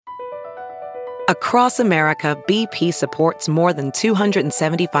Across America, BP supports more than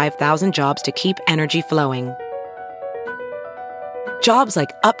 275,000 jobs to keep energy flowing. Jobs like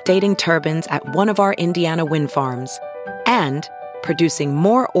updating turbines at one of our Indiana wind farms and producing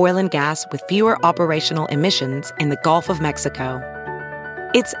more oil and gas with fewer operational emissions in the Gulf of Mexico.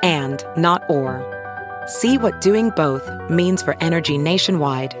 It's and, not or. See what doing both means for energy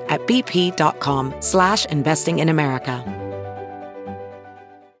nationwide at bp.com/investing in America.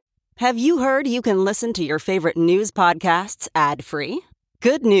 Have you heard you can listen to your favorite news podcasts ad-free?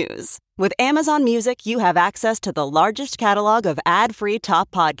 Good news. With Amazon Music, you have access to the largest catalog of ad-free top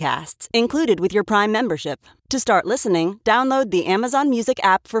podcasts included with your Prime membership. To start listening, download the Amazon Music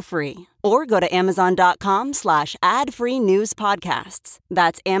app for free or go to amazon.com/ad-free news podcasts.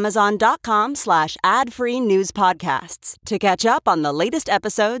 That's amazon.com/ad-free news podcasts to catch up on the latest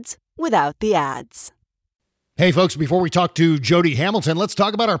episodes without the ads. Hey, folks, before we talk to Jody Hamilton, let's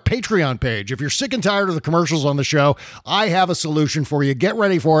talk about our Patreon page. If you're sick and tired of the commercials on the show, I have a solution for you. Get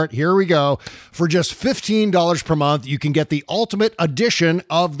ready for it. Here we go. For just $15 per month, you can get the ultimate edition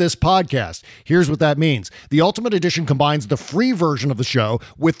of this podcast. Here's what that means. The ultimate edition combines the free version of the show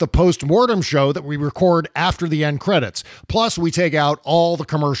with the post-mortem show that we record after the end credits. Plus, we take out all the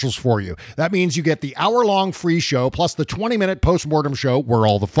commercials for you. That means you get the hour-long free show plus the 20-minute post-mortem show where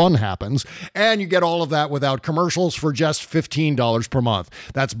all the fun happens, and you get all of that without commercials for just $15 per month.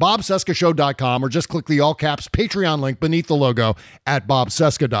 That's bobcescashow.com, or just click the all-caps Patreon link beneath the logo at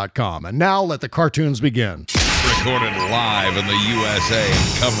bobcesca.com. And now let the cartoons begin. Recorded live in the USA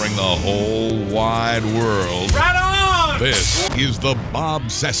and covering the whole wide world. Right on! This is the Bob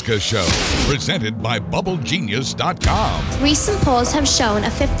Cesca Show, presented by BubbleGenius.com. Recent polls have shown a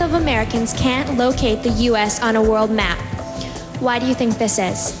fifth of Americans can't locate the U.S. on a world map. Why do you think this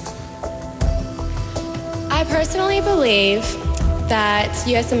is? I personally believe that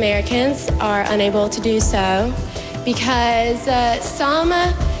U.S. Americans are unable to do so because some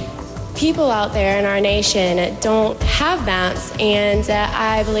people out there in our nation don't have maps, and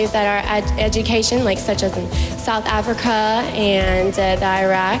I believe that our education, like such as in South Africa and the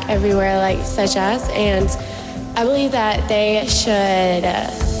Iraq, everywhere like such as, and I believe that they should,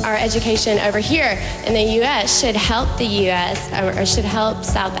 our education over here in the U.S. should help the U.S. or should help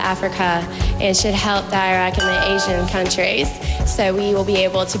South Africa and should help the Iraq and the Asian countries, so we will be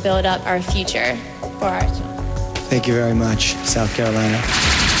able to build up our future for our children. Thank you very much, South Carolina.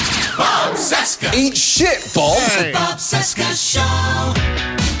 Bob Cesca! Eat shit, Bob! Hey. Bob Cesca Show!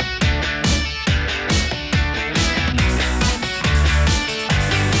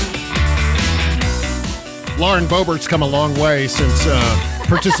 Lauren Boebert's come a long way since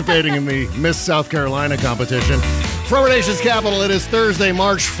participating in the Miss South Carolina competition. From our nation's capital, it is Thursday,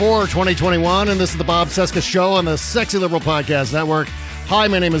 March 4, 2021, and this is the Bob Cesca Show on the Sexy Liberal Podcast Network. Hi,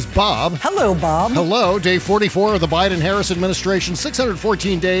 my name is Bob. Hello, Bob. Hello. Day 44 of the Biden-Harris administration,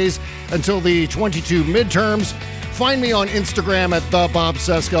 614 days until the 22 midterms. Find me on Instagram at the Bob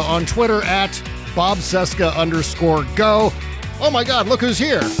Cesca, on Twitter at BobCesca_go. Oh my God, look who's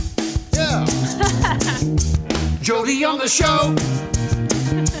here. Yeah. Jody on the show.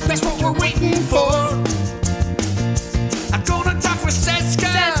 That's what we're waiting for. I'm gonna talk with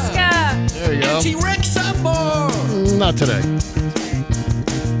Cesca. There you go. And T-Rex some more. Not today.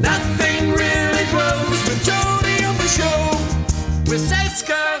 Nothing really grows with Jody on the show. With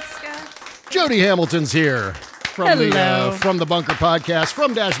Cesca. Jody Hamilton's here. From Hello. from the Bunker Podcast,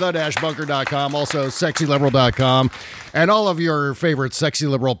 from the-bunker.com, also sexyliberal.com, and all of your favorite Sexy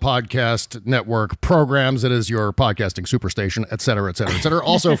Liberal Podcast Network programs. It is your podcasting superstation, et cetera, et cetera, et cetera.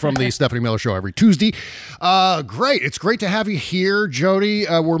 Also from the Stephanie Miller Show every Tuesday. Great. It's great to have you here, Jody.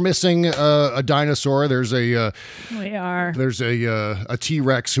 We're missing a dinosaur. There's a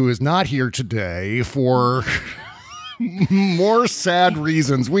T-Rex who is not here today for... more sad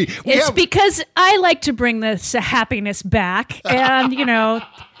reasons. It's because I like to bring this happiness back, and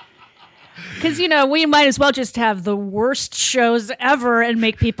because we might as well just have the worst shows ever and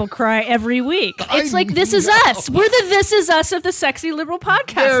make people cry every week. It's like This Is Us. We're the This Is Us of the Sexy Liberal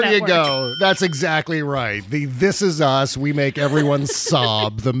Podcast There Network. you go. That's exactly right. The This Is Us. We make everyone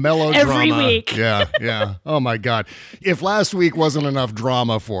sob. The melodrama. Every week. Yeah. Oh my God. If last week wasn't enough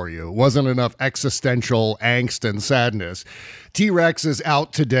drama for you, wasn't enough existential angst and sadness, T-Rex is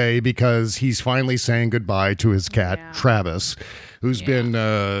out today because he's finally saying goodbye to his cat, Travis, who's been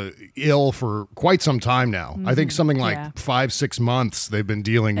ill for quite some time now. I think something like 5-6 months they've been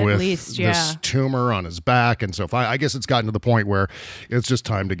dealing with this tumor on his back. And so I guess it's gotten to the point where it's just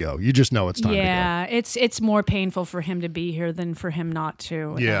time to go. You just know it's time to go. Yeah, it's more painful for him to be here than for him not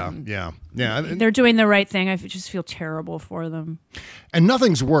to. Yeah. They're doing the right thing. I just feel terrible for them. And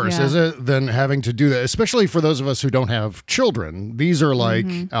nothing's worse, is it, than having to do that, especially for those of us who don't have children. These are like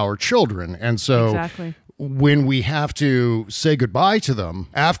our children. And so when we have to say goodbye to them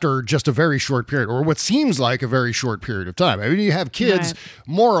after just a very short period, or what seems like a very short period of time. I mean, you have kids,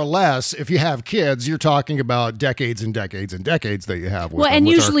 more or less, if you have kids, you're talking about decades and decades and decades that you have with them. And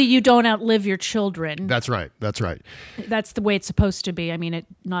usually you don't outlive your children. That's right. That's the way it's supposed to be. I mean,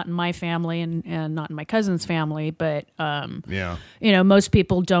 not in my family and not in my cousin's family, but, most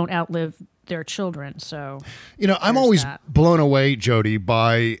people don't outlive their children. So, I'm always blown away, Jody,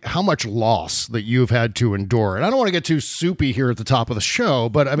 by how much loss that you've had to endure. And I don't want to get too soupy here at the top of the show,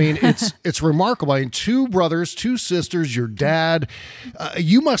 but I mean, it's remarkable. I mean, 2 brothers, 2 sisters, your dad,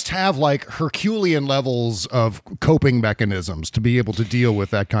 you must have like Herculean levels of coping mechanisms to be able to deal with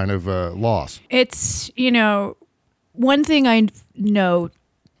that kind of loss. It's, one thing I know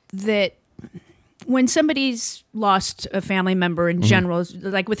that when somebody's lost a family member in general,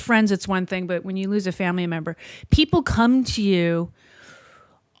 like with friends, it's one thing, but when you lose a family member, people come to you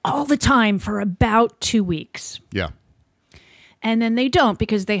all the time for about 2 weeks. Yeah. And then they don't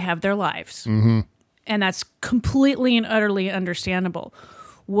because they have their lives. And that's completely and utterly understandable.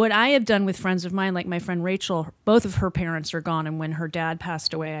 What I have done with friends of mine, like my friend Rachel, both of her parents are gone. And when her dad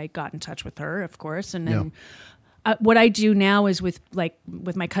passed away, I got in touch with her, of course. And then what I do now is with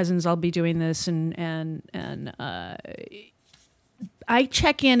my cousins, I'll be doing this, and I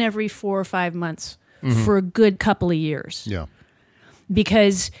check in every 4 or 5 months for a good couple of years. Yeah,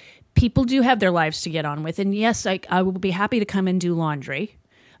 because people do have their lives to get on with, and yes, I will be happy to come and do laundry,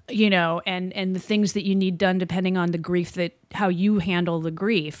 and the things that you need done depending on the grief how you handle the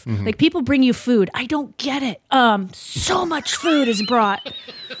grief. Like people bring you food, I don't get it. So much food is brought.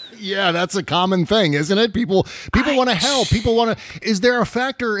 Yeah, that's a common thing, isn't it? People want to help. People want to. Is there a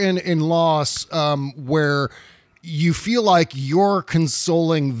factor in loss where you feel like you're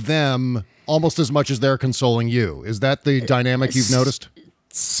consoling them almost as much as they're consoling you? Is that the dynamic you've noticed?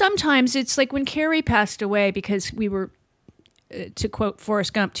 Sometimes it's like when Carrie passed away, because we were, to quote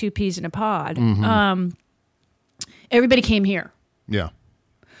Forrest Gump, 2 peas in a pod. Everybody came here. Yeah.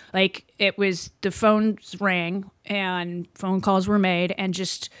 Like it was, the phones rang and phone calls were made, and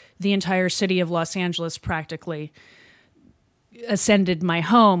just the entire city of Los Angeles practically ascended my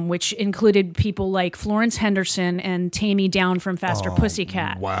home, which included people like Florence Henderson and Tammy Down from Faster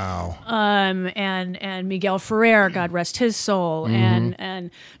Pussycat. Wow. And Miguel Ferrer, God rest his soul,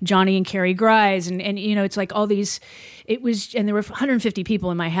 and Johnny and Carrie Grise, and it's like all these. And there were 150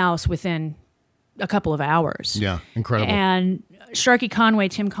 people in my house within a couple of hours. Yeah, incredible. And Sharky Conway,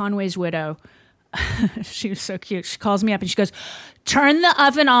 Tim Conway's widow, she was so cute. She calls me up and she goes, "Turn the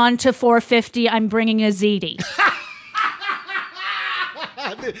oven on to 450. I'm bringing a ziti."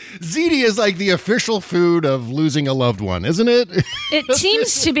 Ziti is like the official food of losing a loved one, isn't it? It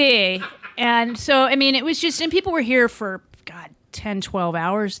seems to be. And so, I mean, it was just, and people were here for, 10, 12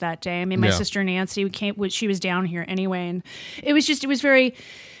 hours that day. I mean, my sister Nancy she was down here anyway. And it was very...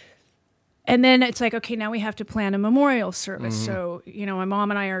 And then it's like, okay, now we have to plan a memorial service. So, my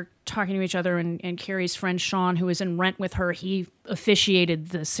mom and I are talking to each other, and Carrie's friend Sean, who was in Rent with her, he officiated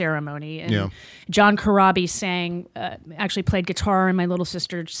the ceremony. And John Corabi actually played guitar, and my little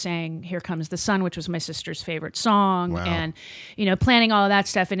sister sang Here Comes the Sun, which was my sister's favorite song. Wow. And, planning all of that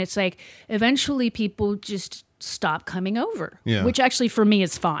stuff. And it's like, eventually people just stop coming over, which actually for me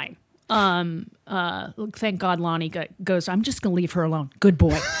is fine. Thank God Lonnie goes, "I'm just going to leave her alone. Good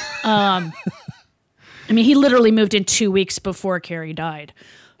boy." I mean, he literally moved in 2 weeks before Carrie died.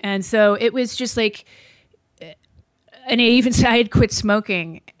 And so it was just like, and I even said I had quit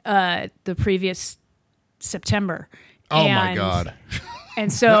smoking the previous September. Oh my God.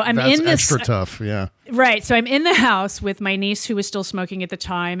 And so I'm in this extra tough. Yeah. Right. So I'm in the house with my niece, who was still smoking at the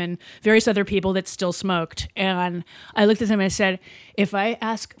time, and various other people that still smoked. And I looked at them and I said, "If I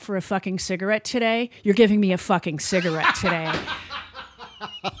ask for a fucking cigarette today, you're giving me a fucking cigarette today."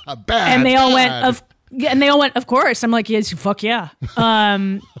 Bad. And they all went, "Of course." I'm like, "Yes, fuck yeah."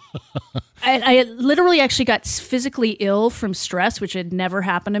 I literally actually got physically ill from stress, which had never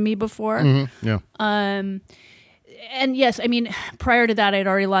happened to me before. Yeah. And yes, I mean, prior to that, I'd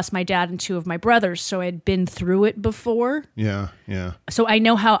already lost my dad and 2 of my brothers, so I'd been through it before. Yeah. So I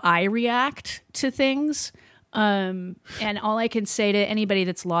know how I react to things. And all I can say to anybody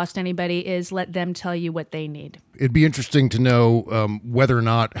that's lost anybody is let them tell you what they need. It'd be interesting to know whether or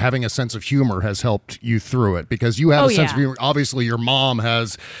not having a sense of humor has helped you through it, because you have a sense of humor. Obviously, your mom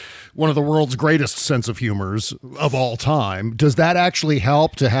has one of the world's greatest sense of humors of all time. Does that actually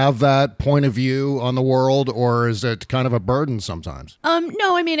help to have that point of view on the world, or is it kind of a burden sometimes?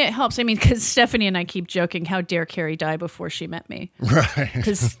 No, I mean, it helps. I mean, because Stephanie and I keep joking, how dare Carrie die before she met me? Right.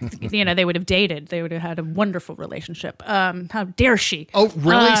 Because, they would have dated. They would have had a wonderful relationship. How dare she? Oh,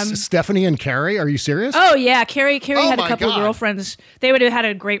 really? Stephanie and Carrie? Are you serious? Oh, yeah. Carrie had a couple of girlfriends. They would have had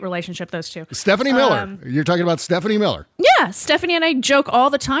a great relationship, those two. Stephanie Miller. You're talking about Stephanie Miller. Yeah, Stephanie and I joke all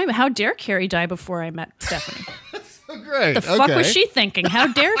the time. How dare Carrie die before I met Stephanie? So great. The fuck was she thinking? How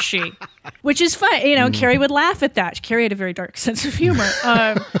dare she? Which is fun. Carrie would laugh at that. Carrie had a very dark sense of humor.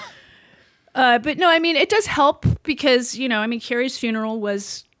 But no, I mean, it does help because, Carrie's funeral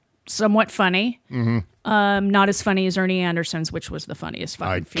was somewhat funny. Mm-hmm. Not as funny as Ernie Anderson's, which was the funniest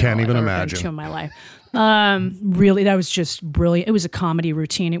fucking funeral can't even I've ever imagine. been to in my life. Really, that was just brilliant. It was a comedy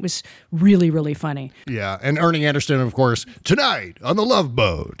routine. It was really, really funny. Yeah, and Ernie Anderson, of course, tonight on the Love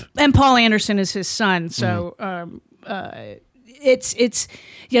Boat. And Paul Anderson is his son, so it's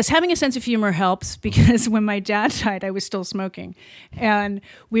yes, having a sense of humor helps, because when my dad died, I was still smoking, and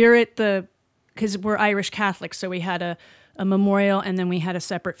we were because we're Irish Catholics, so we had a memorial, and then we had a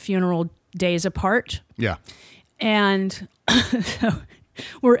separate funeral days apart. Yeah, and so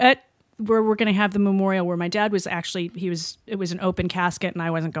we're at where we're going to have the memorial, where my dad was actually, it was an open casket and I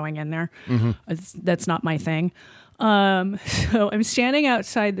wasn't going in there. Mm-hmm. That's not my thing. So I'm standing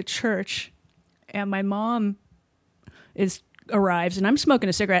outside the church and my mom arrives and I'm smoking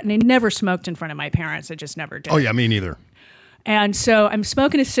a cigarette, and I never smoked in front of my parents. I just never did. Oh yeah, me neither. And so I'm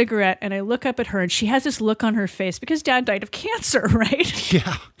smoking a cigarette and I look up at her and she has this look on her face because Dad died of cancer, right?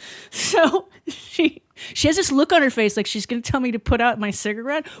 Yeah. So she has this look on her face like she's going to tell me to put out my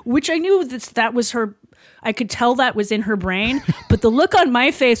cigarette, which I knew that was her. I could tell that was in her brain, but the look on my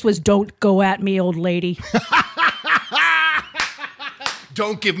face was, "Don't go at me, old lady."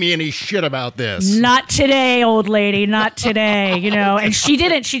 Don't give me any shit about this. Not today, old lady. Not today, And she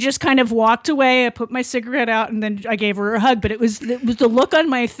didn't. She just kind of walked away. I put my cigarette out and then I gave her a hug. But it was the look on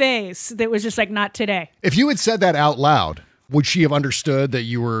my face that was just like, not today. If you had said that out loud, would she have understood that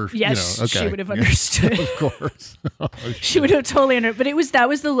you were, Yes, okay. She would have understood. Of course. Oh, she would have totally understood. But that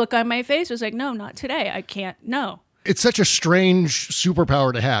was the look on my face. It was like, no, not today. I can't, no. It's such a strange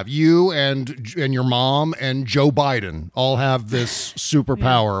superpower to have. You and your mom and Joe Biden all have this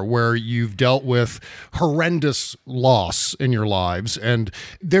superpower where you've dealt with horrendous loss in your lives. And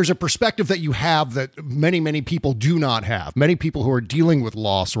there's a perspective that you have that many, many people do not have. Many people who are dealing with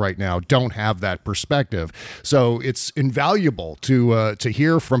loss right now don't have that perspective. So it's invaluable to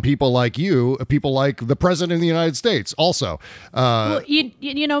hear from people like you, people like the President of the United States also. Well,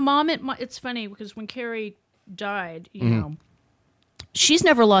 Mom, it's funny because when Carrie died, she's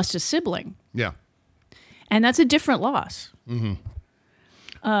never lost a sibling. Yeah. And that's a different loss. Mm-hmm.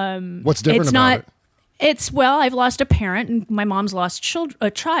 What's different about it? I've lost a parent and my mom's lost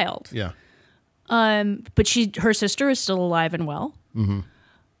a child. Yeah. But her sister is still alive and well. Mm-hmm.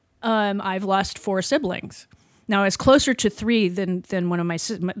 I've lost 4 siblings. Now, I was closer to 3 than my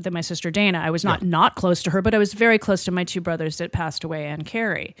sister Dana. I was not close to her, but I was very close to my 2 brothers that passed away and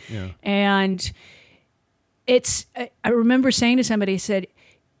Carrie. Yeah. And I remember saying to somebody, said,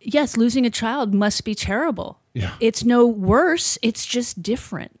 yes, losing a child must be terrible. Yeah. It's no worse. It's just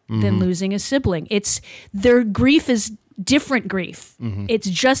different than losing a sibling. Their grief is different grief. Mm-hmm. It's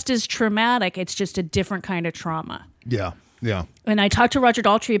just as traumatic. It's just a different kind of trauma. Yeah. Yeah. And I talked to Roger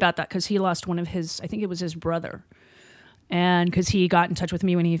Daltrey about that because he lost one of his, I think it was his brother. And because he got in touch with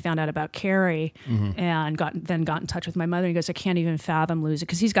me when he found out about Carrie, and got in touch with my mother. He goes, I can't even fathom losing,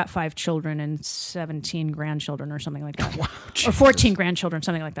 because he's got 5 children and 17 grandchildren or something like that. Wow, or 14 grandchildren,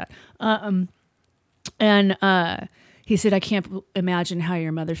 something like that. He said, I can't imagine how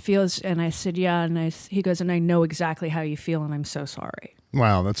your mother feels. And I said, yeah. And he goes, and I know exactly how you feel, and I'm so sorry.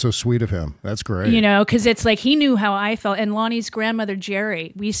 Wow, that's so sweet of him. That's great. Because it's like he knew how I felt. And Lonnie's grandmother,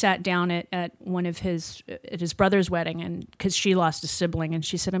 Jerry, we sat down at one of his brother's wedding, and because she lost a sibling, and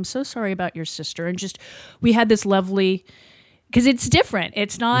she said, I'm so sorry about your sister. And just, we had this lovely, because it's different.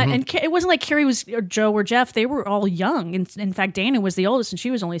 It's not, and it wasn't like Carrie was, or Joe or Jeff. They were all young. In fact, Dana was the oldest, and she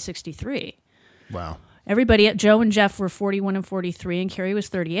was only 63. Wow. Everybody, Joe and Jeff were 41 and 43, and Carrie was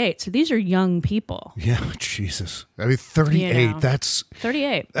 38. So these are young people. Yeah, Jesus. I mean, 38, that's...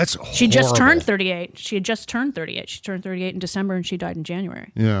 38. That's horrible. She just turned 38. She had just turned 38. She turned 38 in December, and she died in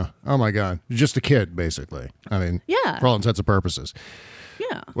January. Yeah. Oh, my God. Just a kid, basically. I mean, yeah, for all intents and purposes.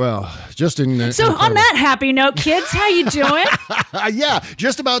 Yeah. Well, just in So on that happy note, kids, how you doing? yeah,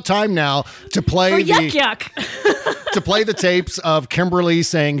 just about time now to play yuck. to play the tapes of Kimberly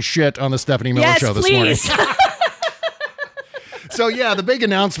saying shit on the Stephanie Miller Show this morning. So, yeah, the big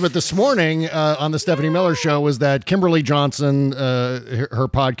announcement this morning on the Stephanie Miller Show was that Kimberly Johnson, her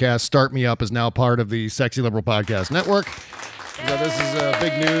podcast, Start Me Up, is now part of the Sexy Liberal Podcast Network. So this is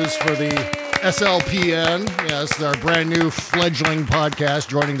big news for the SLPN. Yes, our brand new fledgling podcast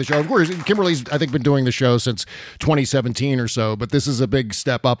joining the show. Of course, Kimberly's, I think, been doing the show since 2017 or so, but this is a big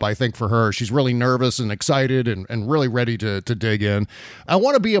step up, I think, for her. She's really nervous and excited and really ready to dig in. I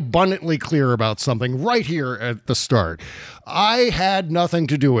want to be abundantly clear about something right here at the start. I had nothing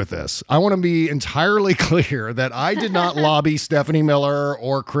to do with this. I want to be entirely clear that I did not lobby Stephanie Miller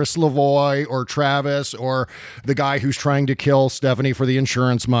or Chris Lavoie or Travis or the guy who's trying to kill Stephanie for the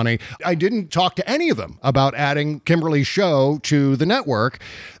insurance money. I didn't talk to any of them about adding Kimberly's show to the network.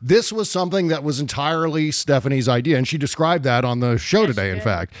 This was something that was entirely Stephanie's idea, and she described that on the show today, in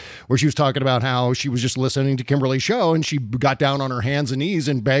fact, where she was talking about how she was just listening to Kimberly's show, and she got down on her hands and knees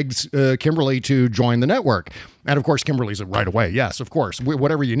and begged Kimberly to join the network. And of course, Kimberly said right away, yes, of course,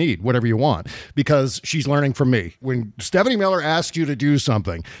 whatever you need, whatever you want, because she's learning from me. When Stephanie Miller asks you to do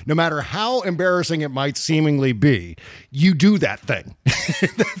something, no matter how embarrassing it might seemingly be, you do that thing.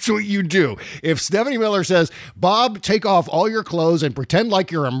 That's what you do. If Stephanie Miller says, Bob, take off all your clothes and pretend like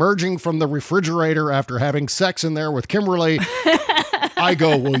you're emerging from the refrigerator after having sex in there with Kimberly, I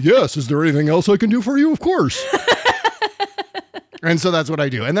go, well, yes, is there anything else I can do for you? Of course. And so that's what I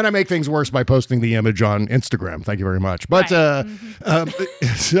do. And then I make things worse by posting the image on Instagram. Thank you very much. But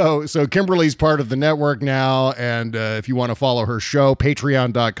so Kimberly's part of the network now. And if you want to follow her show,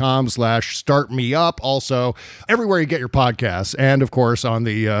 patreon.com/startmeup. Also, everywhere you get your podcasts. And of course, on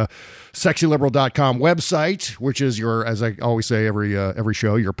the sexyliberal.com website, which is your, as I always say, every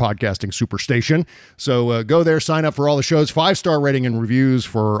show, your podcasting superstation. So go there, sign up for all the shows, 5-star rating and reviews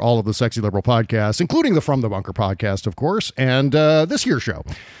for all of the Sexy Liberal podcasts, including the From the Bunker podcast, of course, and this year's show.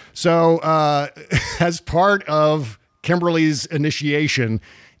 So as part of Kimberly's initiation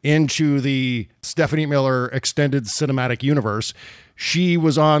into the Stephanie Miller extended cinematic universe, she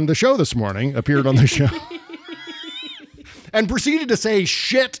was on the show this morning, appeared on the show, and proceeded to say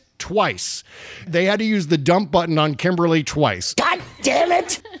shit twice. They had to use the dump button on Kimberly twice. God damn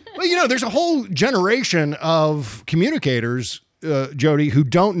it! Well, you know, there's a whole generation of communicators, Jody, who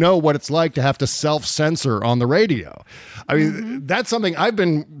don't know what it's like to have to self-censor on the radio. I mean, that's something I've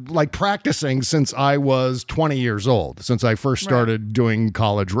been like practicing since I was 20 years old, since I first started doing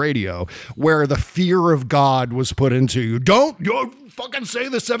college radio, where the fear of God was put into you. Don't fucking say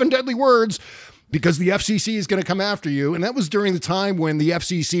the 7 deadly words, because the FCC is going to come after you. And that was during the time when the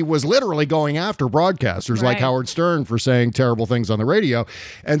FCC was literally going after broadcasters like Howard Stern for saying terrible things on the radio.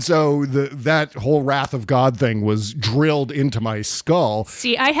 And so that whole wrath of God thing was drilled into my skull.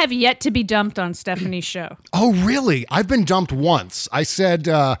 See, I have yet to be dumped on Stephanie's show. Oh, really? I've been dumped once. I said,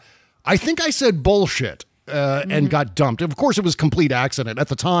 I think I said bullshit. And got dumped. Of course, it was complete accident. At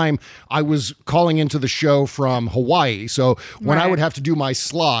the time, I was calling into the show from Hawaii. So when I would have to do my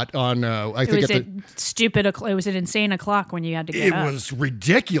slot on, it was an insane o'clock when you had to get up. It was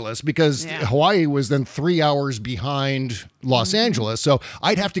ridiculous because Hawaii was then 3 hours behind Los Angeles. So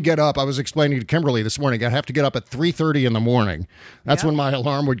I'd have to get up. I was explaining to Kimberly this morning, I'd have to get up at 3:30 in the morning. That's when my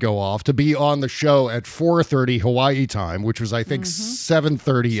alarm would go off to be on the show at 4:30 Hawaii time, which was, I think,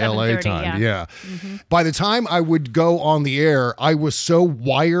 7:30 LA time. Yeah. By the time I would go on the air, I was so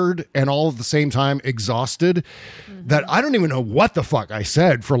wired and all at the same time exhausted that I don't even know what the fuck I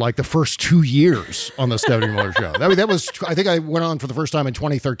said for like the first 2 years on the Stephanie Miller Show. That was, I think I went on for the first time in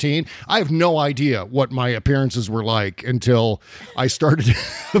 2013. I have no idea what my appearances were like until I started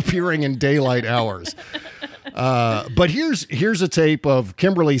appearing in daylight hours. But here's a tape of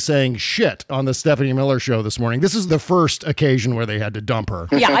Kimberly saying shit on the Stephanie Miller Show this morning. This is the first occasion where they had to dump her.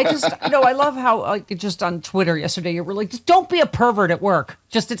 Yeah, I love how just on Twitter yesterday you were like, just don't be a pervert at work.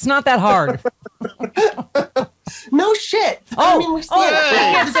 Just, it's not that hard. No shit. You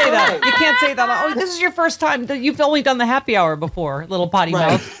can't say that. You can't say that. Oh, this is your first time. You've only done the happy hour before, little potty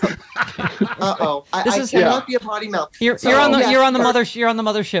mouth. Uh-oh. I cannot be a potty mouth. You're on the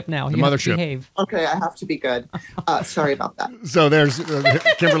mothership now. You have to behave. Okay, I have to be good. Sorry about that. So there's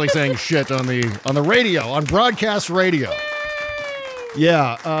Kimberly saying shit on the radio, on broadcast radio.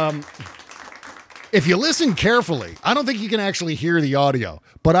 Yeah. If you listen carefully, I don't think you can actually hear the audio,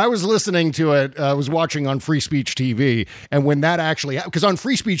 but I was listening to it. I was watching on Free Speech TV. And when that actually, because on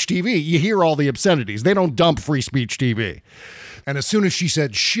Free Speech TV, you hear all the obscenities. They don't dump Free Speech TV. And as soon as she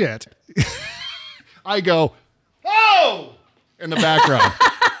said shit, I go, oh! in the background.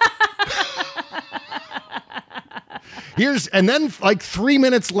 And then like 3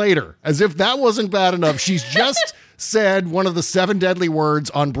 minutes later, as if that wasn't bad enough, she's just said one of the 7 deadly words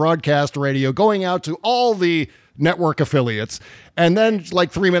on broadcast radio, going out to all the network affiliates. And then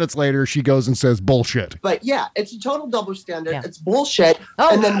like 3 minutes later, she goes and says bullshit. But yeah, it's a total double standard. Yeah. It's bullshit.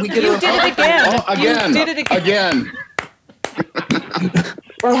 And then we get you did it again. Oh, again. You did it again.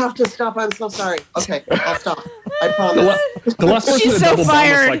 I have to stop. I'm so sorry. Okay, I'll stop. I promise. The last person She's to so double bomb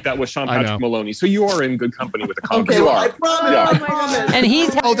fired. us like that was Sean Patrick Maloney. So you are in good company with the Congress. Okay, You well, are. I promise. Yeah. I promise. And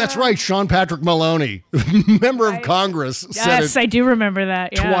he's Oh, that's right. Sean Patrick Maloney, member of Congress, said Yes, it I do remember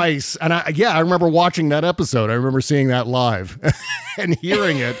that. Yeah. twice. And I remember watching that episode. I remember seeing that live and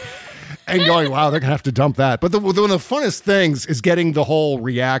hearing it and going, wow, they're going to have to dump that. But one of the funnest things is getting the whole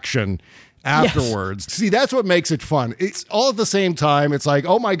reaction afterwards. Yes. See, that's what makes it fun. It's all at the same time. It's like,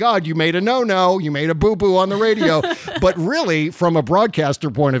 oh my God, you made a no-no, you made a boo-boo on the radio. But really, from a broadcaster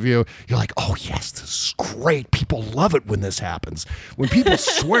point of view, you're like, oh yes, this is great. People love it when this happens. When people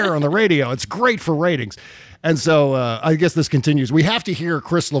swear on the radio, it's great for ratings. And so I guess this continues. We have to hear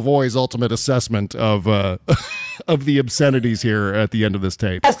Chris Lavoie's ultimate assessment of of the obscenities here at the end of this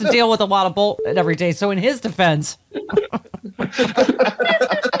tape. He has to deal with a lot of bull every day. So in his defense.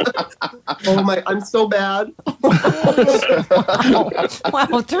 Oh my, I'm so bad.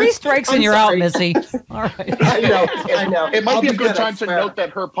 Wow, 3 strikes and you're out, Missy. All right. I know. It might I'll be a be good good, time I to swear. note that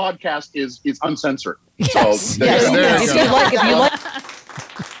her podcast is uncensored. Yes. So there you go. If you like.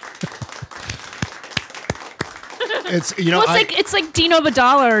 It's it's like Dino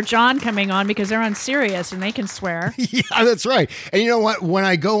Badala or John coming on because they're on Sirius and they can swear. Yeah, that's right. And you know what? When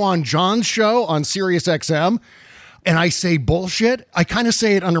I go on John's show on Sirius XM and I say bullshit, I kind of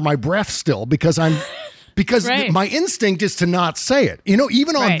say it under my breath still because right. My instinct is to not say it. You know,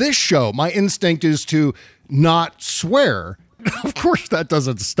 even on this show, my instinct is to not swear. Of course, that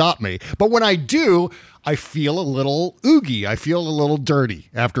doesn't stop me. But when I do, I feel a little oogie. I feel a little dirty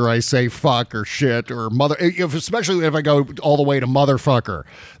after I say fuck or shit or mother, especially if I go all the way to motherfucker.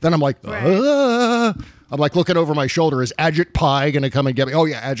 Then I'm like, I'm like looking over my shoulder. Is Ajit Pai going to come and get me? Oh,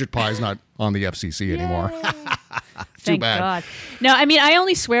 yeah, Ajit Pai is not on the FCC anymore. Thank God. No, I mean, I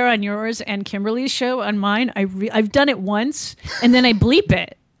only swear on yours and Kimberly's show. On mine, I've done it once and then I bleep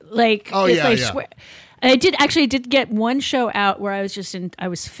it. Like, I swear. I did get one show out where I was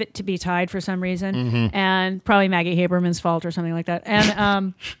fit to be tied for some reason, and probably Maggie Haberman's fault or something like that.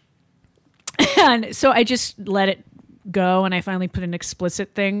 And and so I just let it go, and I finally put an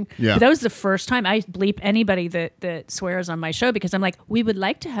explicit thing. Yeah. But that was the first time I bleep anybody that swears on my show because I'm like, we would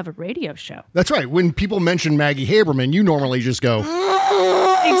like to have a radio show. That's right. When people mention Maggie Haberman, you normally just go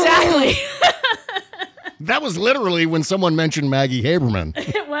exactly. That was literally when someone mentioned Maggie Haberman.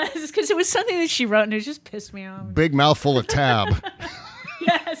 It was, because it was something that she wrote and it just pissed me off. Big mouthful of tab.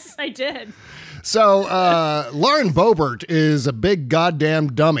 Yes, I did. So Lauren Boebert is a big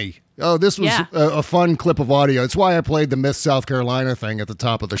goddamn dummy. Oh, this was a fun clip of audio. It's why I played the Miss South Carolina thing at the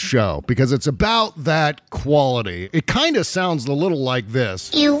top of the show, because it's about that quality. It kind of sounds a little like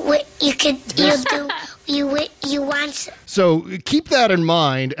this. You want. So keep that in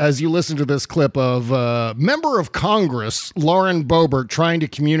mind as you listen to this clip of member of Congress, Lauren Boebert, trying to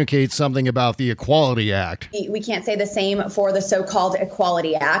communicate something about the Equality Act. We can't say the same for the so-called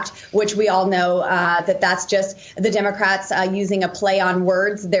Equality Act, which we all know that's just the Democrats using a play on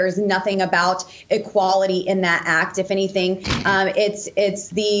words. There's nothing about equality in that act. If anything,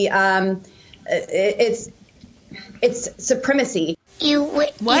 it's supremacy. You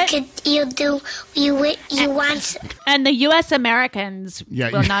want. And the U.S. Americans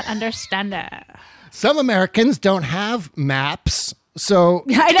will not understand it. Some Americans don't have maps. So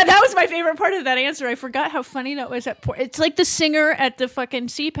I know, that was my favorite part of that answer. I forgot how funny that was. It's like the singer at the fucking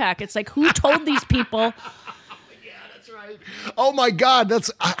CPAC. It's like, who told these people? Oh my God,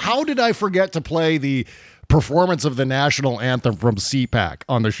 how did I forget to play the performance of the national anthem from CPAC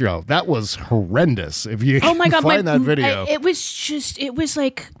on the show? That was horrendous. If you find that video. It was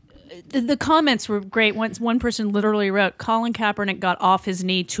like the comments were great. Once one person literally wrote, Colin Kaepernick got off his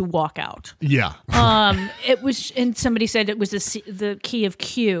knee to walk out. Yeah. It was, and somebody said it was the key of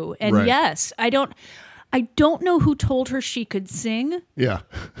Q. And right. Yes, I don't know who told her she could sing. Yeah.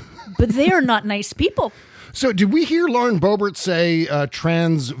 But they are not nice people. So did we hear Lauren Boebert say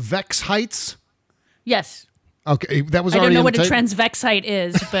transvestites? Yes. Okay, that was already. I don't know what a transvestite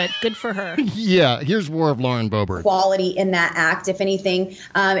is, but good for her. Yeah, here's more of Lauren Boebert. Equality in that act, if anything,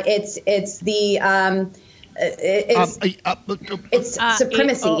 it's the it's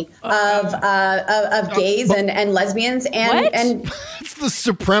supremacy of gays and lesbians and it's the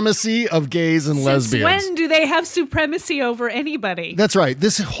supremacy of gays and lesbians. When do they have supremacy over anybody? That's right.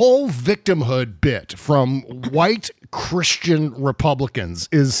 This whole victimhood bit from white Christian Republicans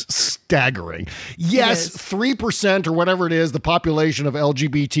is staggering. Yes, 3% or whatever it is, the population of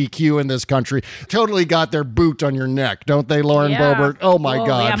LGBTQ in this country totally got their boot on your neck, don't they, Lauren Boebert? Oh my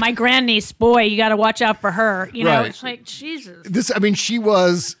God. Yeah, my grandniece, boy, you got to watch out for her. You know, it's like, Jesus. She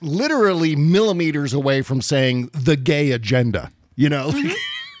was literally millimeters away from saying the gay agenda, you know? Mm-hmm.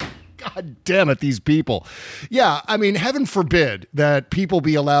 God damn it, these people. Yeah, I mean, heaven forbid that people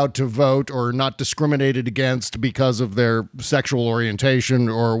be allowed to vote or not discriminated against because of their sexual orientation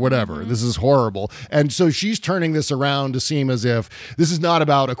or whatever. Mm-hmm. This is horrible. And so she's turning this around to seem as if this is not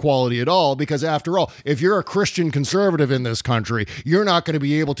about equality at all, because after all, if you're a Christian conservative in this country, you're not going to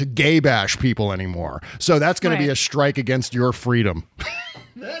be able to gay bash people anymore. So that's going to be a strike against your freedom.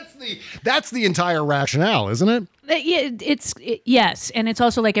 That's the entire rationale, isn't it? Yes, and it's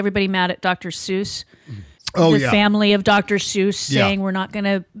also like everybody mad at Dr. Seuss. Oh, the family of Dr. Seuss saying we're not going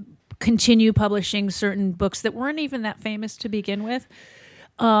to continue publishing certain books that weren't even that famous to begin with.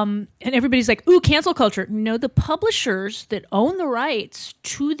 And everybody's like, ooh, cancel culture. No, the publishers that own the rights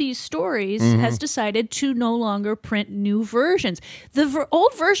to these stories has decided to no longer print new versions. The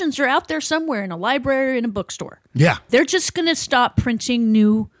old versions are out there somewhere in a library or in a bookstore. Yeah. They're just going to stop printing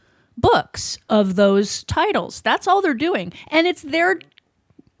new books of those titles. That's all they're doing. And it's their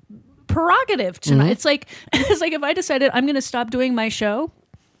prerogative tonight. It's like if I decided I'm going to stop doing my show,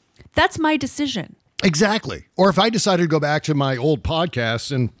 that's my decision. Exactly. Or if I decided to go back to my old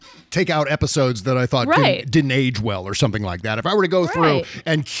podcasts and take out episodes that I thought didn't age well or something like that. If I were to go through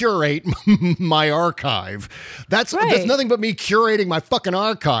and curate my archive, that's nothing but me curating my fucking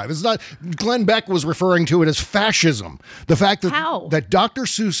archive. It's not. Glenn Beck was referring to it as fascism. The fact that Dr.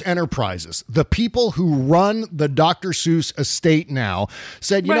 Seuss Enterprises, the people who run the Dr. Seuss estate now,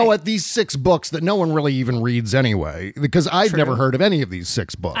 said, you know what, these 6 books that no one really even reads anyway, because I've never heard of any of these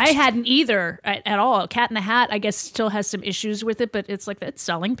 6 books. I hadn't either at all. Cat in the Hat, I guess, still has some issues with it, but it's like it's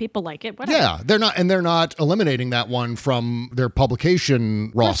selling. People like it. Whatever. Yeah, they're not eliminating that one from their publication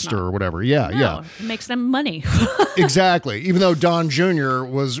roster or whatever. Yeah. It makes them money. Exactly. Even though Don Jr.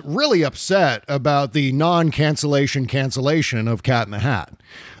 was really upset about the cancellation of Cat in the Hat.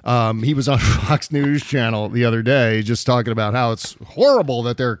 He was on Fox News Channel the other day just talking about how it's horrible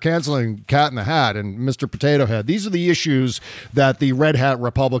that they're canceling Cat in the Hat and Mr. Potato Head. These are the issues that the Red Hat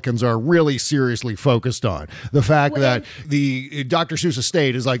Republicans are really seriously focused on. The fact that the Dr. Seuss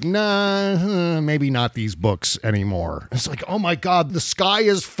estate is like, nah, maybe not these books anymore. It's like, oh my God, the sky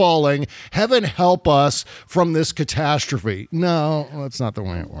is falling. Heaven help us from this catastrophe. No, that's not the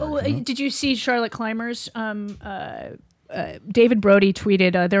way it works. Did you see Charlotte Clymer's David Brody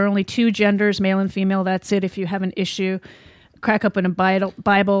tweeted, there are only 2 genders, male and female. That's it. If you have an issue, crack open a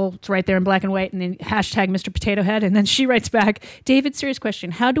Bible. It's right there in black and white. And then hashtag Mr. Potato Head. And then she writes back, David, serious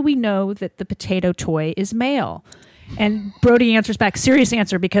question. How do we know that the potato toy is male? And Brody answers back, serious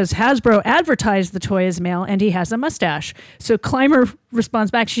answer, because Hasbro advertised the toy as male and he has a mustache. So Clymer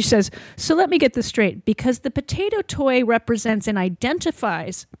responds back. She says, so let me get this straight. Because the potato toy represents and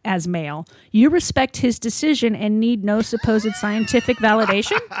identifies as male, you respect his decision and need no supposed scientific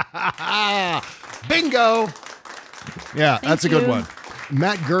validation? Bingo. Yeah, that's a good one.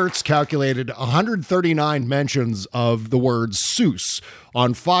 Matt Gertz calculated 139 mentions of the word Seuss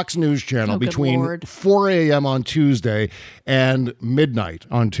on Fox News Channel between 4 a.m. on Tuesday and midnight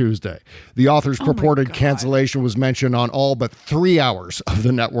on Tuesday. The author's purported cancellation was mentioned on all but 3 hours of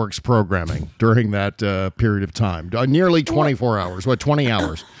the network's programming during that period of time. Nearly 24 hours. 20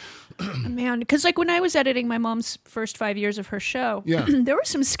 hours? Man, because like when I was editing my mom's first 5 years of her show, there were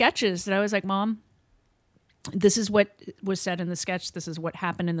some sketches that I was like, Mom, this is what was said in the sketch. This is what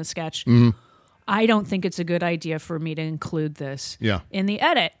happened in the sketch. I don't think it's a good idea for me to include this in the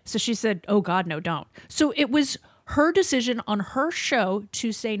edit. So she said, oh God, no, don't. So it was her decision on her show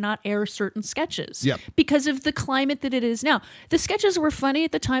to say not air certain sketches because of the climate that it is now. The sketches were funny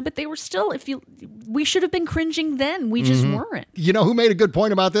at the time, but they were still, we should have been cringing then. We just weren't. You know who made a good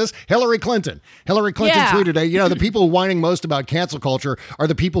point about this? Hillary Clinton. Hillary Clinton tweeted, the people whining most about cancel culture are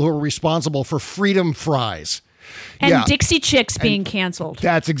the people who are responsible for freedom fries. And Dixie Chicks being canceled.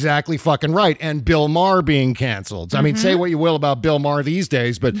 That's exactly fucking right. And Bill Maher being canceled. I mean, say what you will about Bill Maher these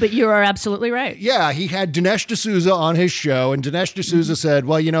days, but you are absolutely right. Yeah, he had Dinesh D'Souza on his show, and Dinesh D'Souza said,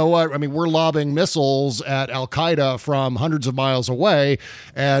 well, you know what? I mean, we're lobbing missiles at Al-Qaeda from hundreds of miles away,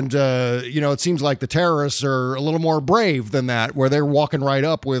 and, it seems like the terrorists are a little more brave than that, where they're walking right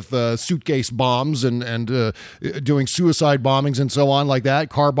up with suitcase bombs and doing suicide bombings and so on like that,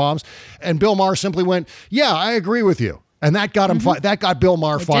 car bombs. And Bill Maher simply went, yeah, I agree with you. And that got him. That got Bill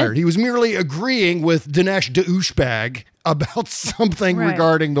Maher fired. He was merely agreeing with Dinesh Douchebag about something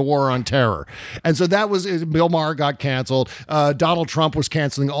regarding the war on terror. And so that was Bill Maher got canceled. Donald Trump was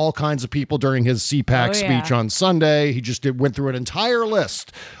canceling all kinds of people during his CPAC speech on Sunday. He just went through an entire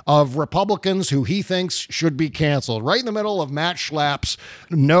list of Republicans who he thinks should be canceled, right in the middle of Matt Schlapp's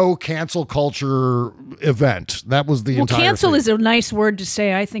no cancel culture event. That was the entire cancel thing. Is a nice word to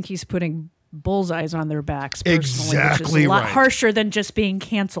say. I think he's putting bullseyes on their backs personally, exactly, which is a lot harsher than just being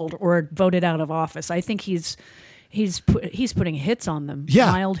canceled or voted out of office. I think he's putting hits on them,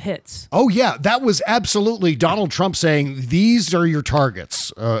 mild hits. Oh yeah, that was absolutely Donald Trump saying these are your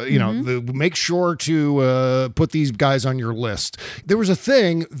targets. Make sure to put these guys on your list. There was a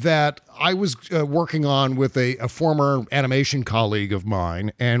thing that I was working on with a former animation colleague of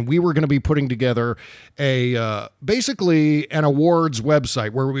mine, and we were going to be putting together basically an awards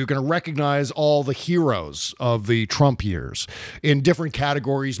website where we were going to recognize all the heroes of the Trump years in different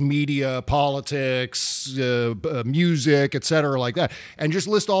categories: media, politics, music, etc., like that, and just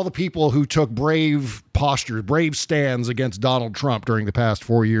list all the people who took brave postures, brave stands against Donald Trump during the past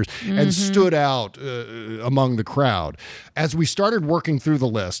 4 years and stood out among the crowd. As we started working through the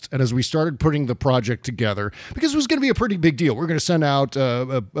list and as we started putting the project together, because it was going to be a pretty big deal. We're going to send out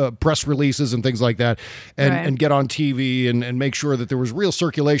press releases and things like that and get on TV and make sure that there was real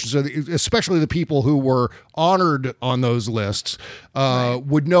circulation, so that especially the people who were honored on those lists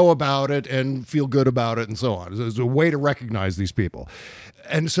would know about it and feel good about it and so on. It was a way to recognize these people.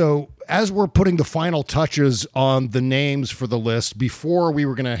 And so as we're putting the final touches on the names for the list, before we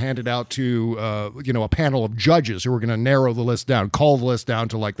were going to hand it out to, a panel of judges who were going to narrow the list down, call the list down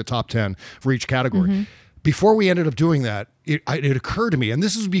to like the top 10 for each category. Before we ended up doing that, it occurred to me, and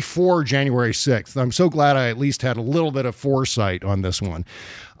this is before January 6th. I'm so glad I at least had a little bit of foresight on this one.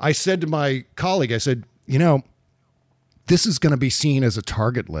 I said to my colleague, I said, this is going to be seen as a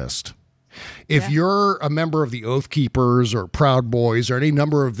target list. If you're a member of the Oath Keepers or Proud Boys or any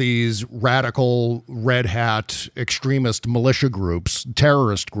number of these radical red hat extremist militia groups,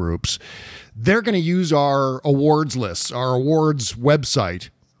 terrorist groups, they're going to use our awards lists, our awards website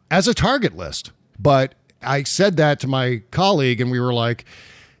as a target list. But I said that to my colleague and we were like,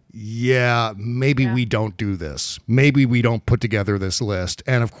 maybe we don't do this. Maybe we don't put together this list.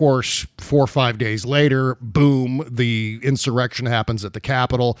 And of course, 4 or 5 days later, boom, the insurrection happens at the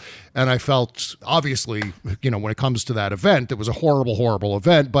Capitol. And I felt, obviously, when it comes to that event, it was a horrible, horrible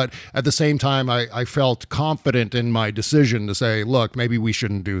event. But at the same time, I felt confident in my decision to say, look, maybe we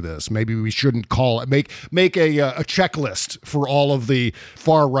shouldn't do this. Maybe we shouldn't call it, make a checklist for all of the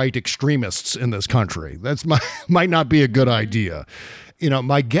far right extremists in this country. That's might not be a good idea.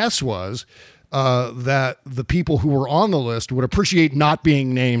 My guess was that the people who were on the list would appreciate not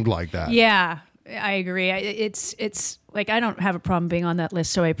being named like that. Yeah, I agree. It's like, I don't have a problem being on that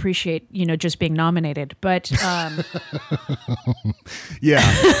list, so I appreciate, just being nominated. But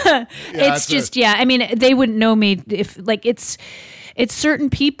it's just, I mean, they wouldn't know me if, like, it's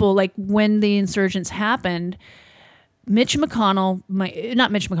certain people, like when the insurgents happened, Mitt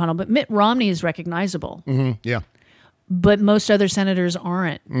Romney is recognizable. Yeah. But most other senators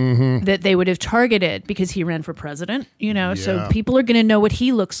aren't, that they would have targeted because he ran for president, so people are going to know what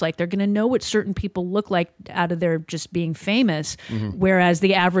he looks like. They're going to know what certain people look like out of their just being famous. Whereas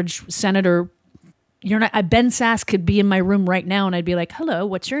the average senator, Ben Sass could be in my room right now and I'd be like, hello,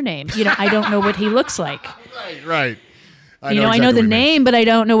 what's your name? I don't know what he looks like. Right. I know the name, but I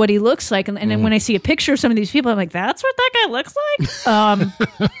don't know what he looks like. And then when I see a picture of some of these people, I'm like, that's what that guy looks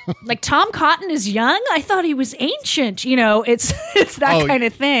like? Like Tom Cotton is young? I thought he was ancient. It's that kind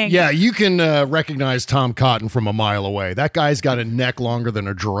of thing. Yeah, you can recognize Tom Cotton from a mile away. That guy's got a neck longer than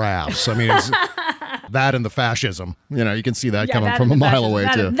a giraffe's. I mean, it's that and the fascism. You can see that coming from a mile away,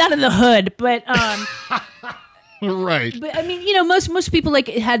 too. That in the hood, but... Right. But I mean, most people, like,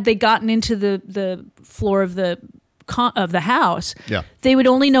 had they gotten into the floor of the House, they would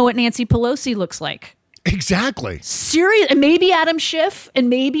only know what Nancy Pelosi looks like. Exactly. Serious, and maybe Adam Schiff and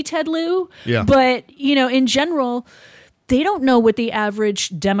maybe Ted Lieu. Yeah. But, in general, they don't know what the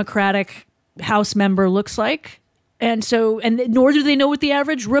average Democratic House member looks like. And so, and nor do they know what the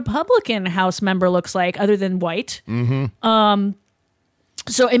average Republican House member looks like, other than white.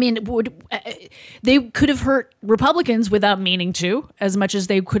 So, I mean, they could have hurt Republicans without meaning to, as much as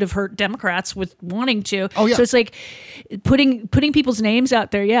they could have hurt Democrats with wanting to. Oh, yeah. So it's like putting people's names out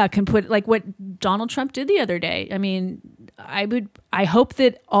there. Yeah, can put like what Donald Trump did the other day. I mean, I hope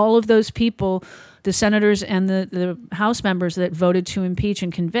that all of those people, the senators and the House members that voted to impeach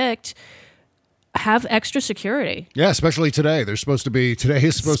and convict, have extra security. Yeah, especially today. Today is supposed to be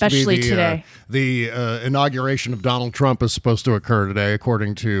today. The inauguration of Donald Trump is supposed to occur today,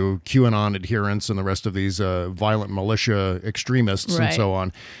 according to QAnon adherents and the rest of these violent militia extremists and so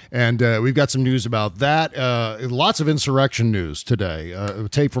on. And we've got some news about that. Lots of insurrection news today. A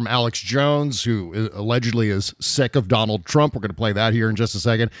tape from Alex Jones, who allegedly is sick of Donald Trump. We're going to play that here in just a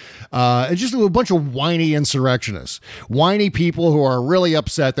second. And just a bunch of whiny insurrectionists. Whiny people who are really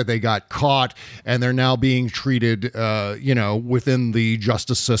upset that they got caught and they're now being treated, within the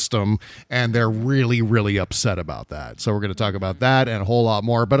justice system, and they're really, really upset about that. So we're going to talk about that and a whole lot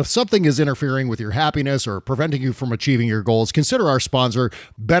more. But if something is interfering with your happiness or preventing you from achieving your goals, consider our sponsor,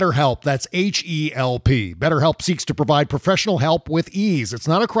 BetterHelp. That's HELP. BetterHelp seeks to provide professional help with ease. It's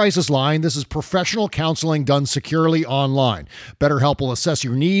not a crisis line. This is professional counseling done securely online. BetterHelp will assess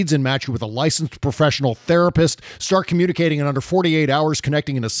your needs and match you with a licensed professional therapist. Start communicating in under 48 hours,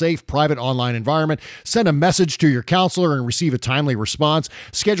 connecting in a safe, private online environment. Send a message to your counselor and receive a timely response.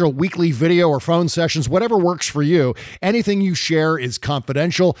 Schedule weekly video or phone sessions, whatever works for you. Anything you share is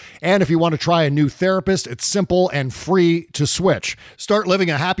confidential. And if you want to try a new therapist, it's simple and free to switch. Start living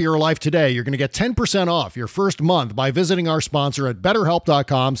a happier life today. You're going to get 10% off your first month by visiting our sponsor at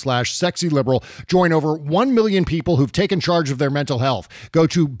betterhelp.com/sexyliberal. Join over 1 million people who've taken charge of their mental health. Go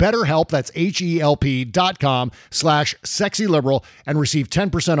to BetterHelp, that's HELP.com/sexyliberal, and receive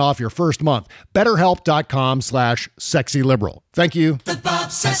 10% off your first month. BetterHelp.com/sexyliberal. Thank you. The Bob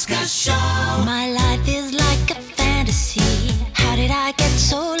Cesca Show. My life is like a fantasy. How did I get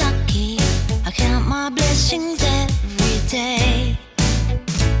so lucky? I count my blessings every day.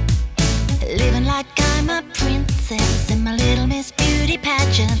 Living like I'm a princess in my little Miss Beauty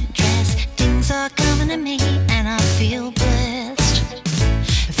pageant dress. Things are coming to me and I feel blessed.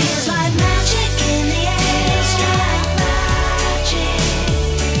 Feels like magic in the air.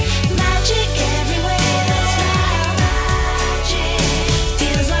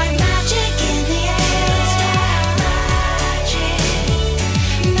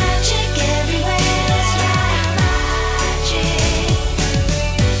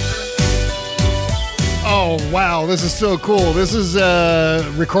 Oh, wow. This is so cool. This is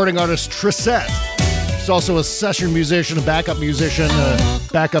recording artist Trissette. She's also a session musician, a backup musician, a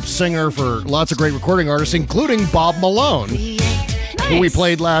backup singer for lots of great recording artists, including Bob Malone, who we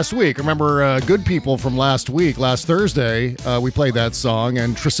played last week. Remember Good People from last Thursday, we played that song,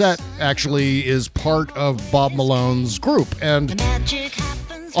 and Trissette actually is part of Bob Malone's group. And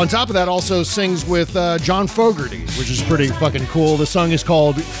on top of that, also sings with John Fogerty, which is pretty fucking cool. The song is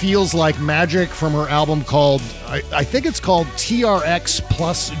called Feels Like Magic from her album called, I think it's called TRX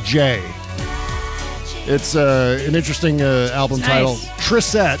Plus J. It's an interesting album title.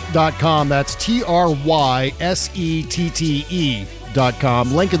 Trissette.com. That's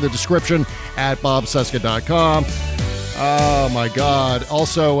TRYSETTE.com. Link in the description at bobcesca.com. Oh, my God.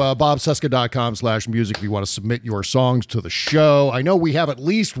 Also, bobcesca.com/music if you want to submit your songs to the show. I know we have at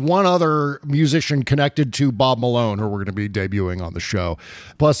least one other musician connected to Bob Malone who we're going to be debuting on the show.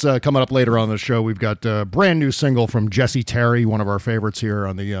 Plus, coming up later on the show, we've got a brand new single from Jesse Terry, one of our favorites here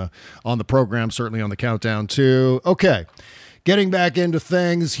on the program, certainly on the countdown, too. Okay. Getting back into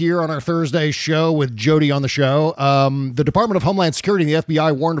things here on our Thursday show with Jody on the show. The Department of Homeland Security and the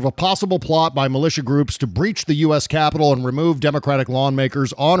FBI warned of a possible plot by militia groups to breach the U.S. Capitol and remove Democratic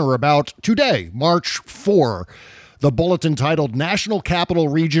lawmakers on or about today, March 4. The bulletin titled National Capital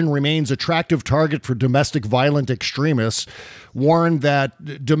Region Remains Attractive Target for Domestic Violent Extremists warned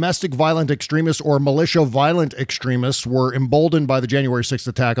that domestic violent extremists or militia violent extremists were emboldened by the January 6th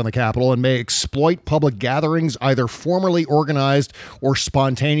attack on the Capitol and may exploit public gatherings, either formally organized or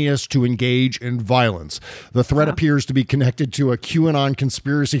spontaneous, to engage in violence. The threat appears to be connected to a QAnon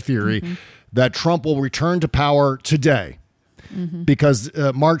conspiracy theory that Trump will return to power today. Because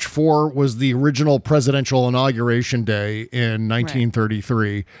March 4 was the original presidential inauguration day in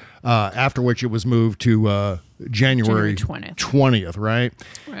 1933, after which it was moved to January 20th, right?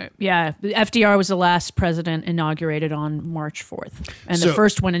 Right. Yeah. FDR was the last president inaugurated on March 4th, and the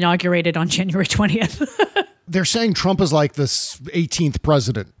first one inaugurated on January 20th. They're saying Trump is like the 18th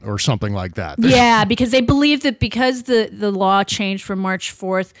president or something like that. Yeah, because they believe that because the law changed from March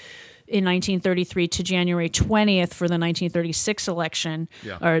 4th, in 1933 to January 20th for the 1936 election,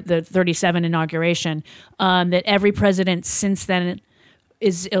 or the 37 inauguration, that every president since then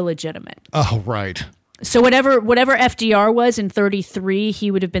is illegitimate. Oh, right. So whatever FDR was in 33, he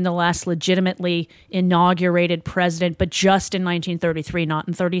would have been the last legitimately inaugurated president, but just in 1933, not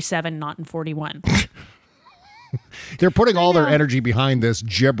in 37, not in 41. They're putting all their energy behind this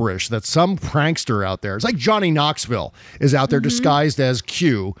gibberish that some prankster out there, it's like Johnny Knoxville is out there disguised as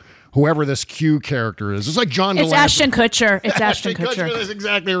Q, whoever this Q character is. It's like John Delancey. It's Ashton Kutcher. It's Ashton Kutcher. That's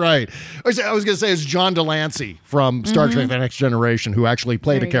exactly right. I was going to say it's John Delancey from Star Trek The Next Generation who actually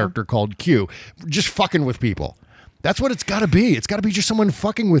played a character called Q, just fucking with people. That's what it's got to be. It's got to be just someone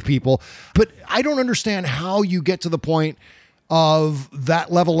fucking with people. But I don't understand how you get to the point of that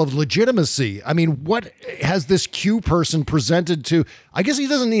level of legitimacy. I mean, what has this Q person presented to? I guess he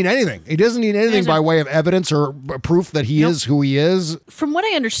doesn't need anything. He doesn't need anything by way of evidence or proof that he is who he is. From what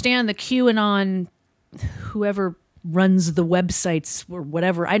I understand, the QAnon, whoever runs the websites or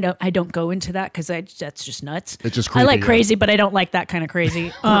whatever, I don't go into that because that's just nuts. It's just creepy, I like crazy, but I don't like that kind of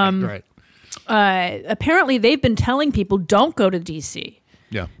crazy. Right. Apparently, they've been telling people don't go to DC.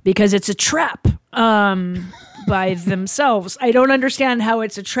 Yeah. Because it's a trap. By themselves. I don't understand how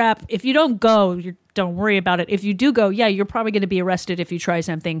it's a trap. If you don't go, don't worry about it. If you do go, you're probably going to be arrested if you try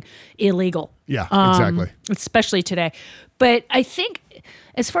something illegal. Yeah, exactly. Especially today. But I think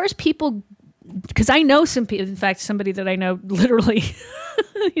as far as people, because I know some people, in fact, somebody that I know literally,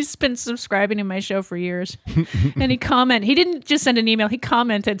 he's been subscribing to my show for years. And he didn't just send an email, he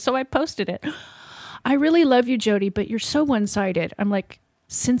commented. So I posted it. I really love you, Jody, but you're so one-sided. I'm like,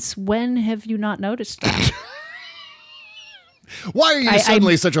 since when have you not noticed that? Why are you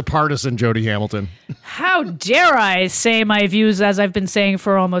suddenly such a partisan, Jody Hamilton? How dare I say my views as I've been saying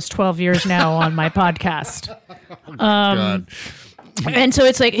for almost 12 years now on my podcast? God. And so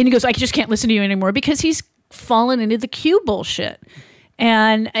it's like, and he goes, I just can't listen to you anymore because he's fallen into the Q bullshit.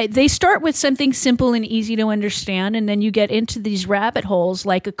 And they start with something simple and easy to understand, and then you get into these rabbit holes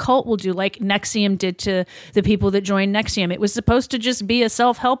like a cult will do, like NXIVM did to the people that joined NXIVM. It was supposed to just be a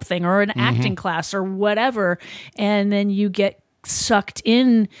self-help thing or an acting class or whatever, and then you get sucked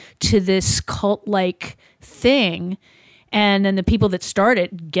in to this cult-like thing, and then the people that start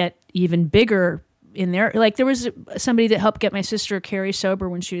it get even bigger in there. Like there was somebody that helped get my sister Carrie sober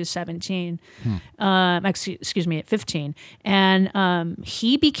when she was 17, excuse me, at 15. And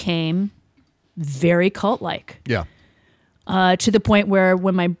he became very cult-like. Yeah. To the point where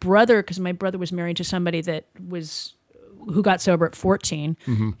when my brother, because my brother was married to somebody who got sober at 14.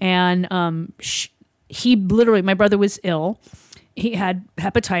 And he literally, my brother was ill. He had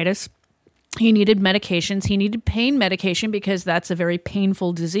hepatitis. He needed medications. He needed pain medication because that's a very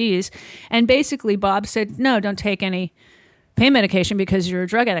painful disease. And basically, Bob said, no, don't take any pain medication because you're a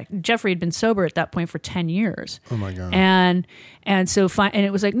drug addict. Jeffrey had been sober at that point for 10 years. Oh, my God. And so and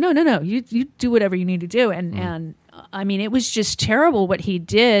it was like, no, you do whatever you need to do. And I mean, it was just terrible what he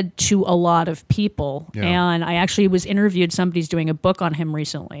did to a lot of people. Yeah. And I actually was interviewed. Somebody's doing a book on him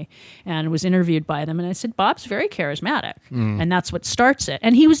recently and was interviewed by them. And I said, Bob's very charismatic. And that's what starts it.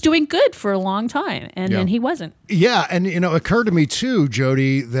 And he was doing good for a long time. And then he wasn't. Yeah. And, it occurred to me too,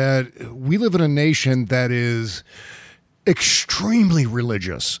 Jody, that we live in a nation that is extremely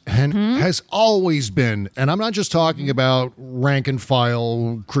religious and has always been. And I'm not just talking about rank and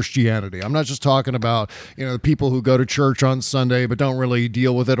file Christianity. I'm not just talking about, the people who go to church on Sunday but don't really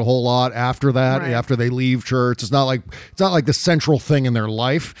deal with it a whole lot after that, after they leave church. It's not like the central thing in their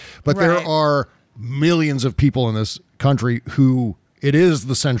life, but there are millions of people in this country who it is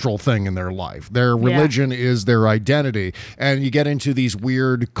the central thing in their life. Their religion is their identity. And you get into these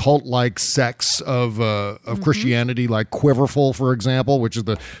weird cult-like sects of Christianity, like Quiverful, for example, which is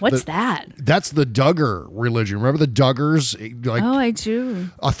What's that? That's the Duggar religion. Remember the Duggars? Oh, I do.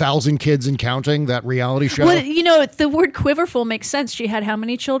 1,000 Kids and Counting, that reality show? Well, the word quiverful makes sense. She had how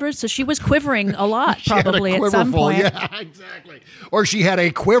many children? So she was quivering a lot, probably, at some point. Yeah, exactly. Or she had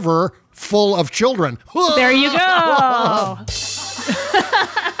a quiver full of children. There you go.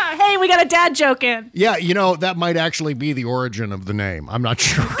 Hey, we got a dad joke in. Yeah, that might actually be the origin of the name. I'm not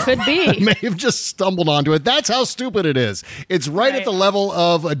sure. Could be. I may have just stumbled onto it. That's how stupid it is. It's right at the level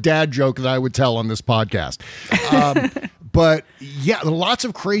of a dad joke that I would tell on this podcast. But yeah, lots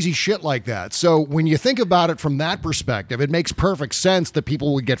of crazy shit like that. So when you think about it from that perspective, it makes perfect sense that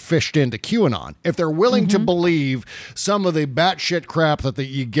people would get fished into QAnon. If they're willing to believe some of the batshit crap that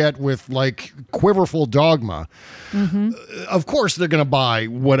you get with like Quiverful dogma, of course they're going to buy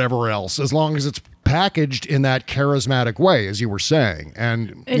whatever else, as long as it's packaged in that charismatic way, as you were saying.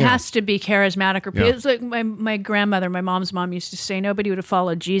 And it has to be charismatic. Or it's like my grandmother, my mom's mom, used to say nobody would have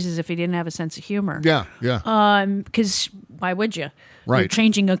followed Jesus if he didn't have a sense of humor. Yeah. Because why would you? Right. You're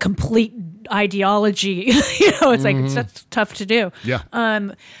changing a complete ideology. It's like that's tough to do. Yeah.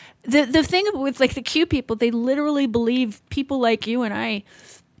 The thing with like the Q people, they literally believe people like you and I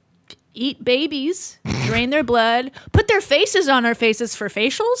eat babies, drain their blood, put their faces on our faces for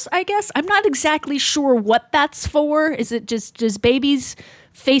facials, I guess. I'm not exactly sure what that's for. Is it just, does babies'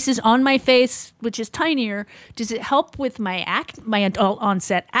 faces on my face, which is tinier, does it help with my adult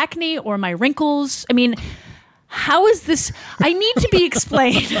onset acne or my wrinkles? I mean, how is this? I need to be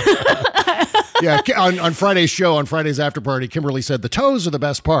explained. Yeah, on Friday's show, on Friday's after party, Kimberly said the toes are the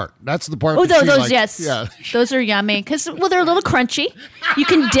best part. That's the part. Oh, that she those, likes. yes. Yeah. Those are yummy because, well, they're a little crunchy. You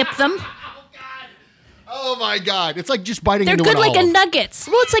can dip them. Oh my God! It's like just biting They're into good an like olive. a nuggets.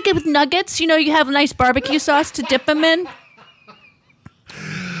 Well, it's like with nuggets. You have a nice barbecue sauce to dip them in.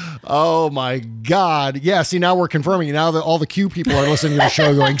 Oh my God! Yeah. See, now we're confirming. Now that all the Q people are listening to the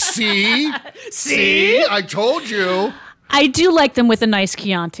show, going, "See, I told you." I do like them with a nice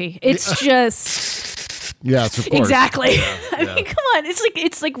Chianti. It's just yes, of course. Exactly. I mean, come on.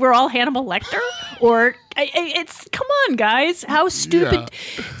 It's like we're all Hannibal Lecter, or it's come on, guys. How stupid!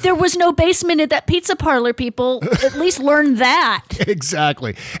 Yeah. There was no basement at that pizza parlor. People at least learn that.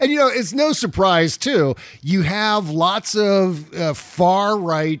 Exactly. And it's no surprise too. You have lots of far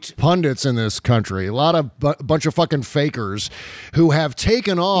right pundits in this country, a lot of bunch of fucking fakers who have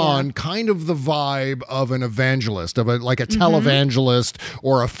taken on kind of the vibe of an evangelist, of a televangelist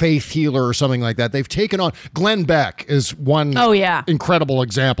or a faith healer or something like that. They've taken on Glenn Beck is one incredible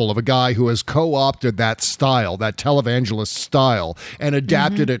example of a guy who has co-opted that style, that televangelist style, and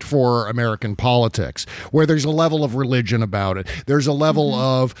adapted it for American politics, where there's a level of religion about it. There's a level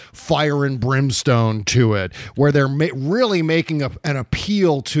of fire and brimstone to it, where they're really making an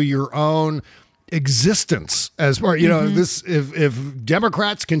appeal to your own existence as far this if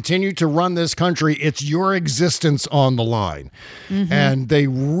Democrats continue to run this country, it's your existence on the line. And they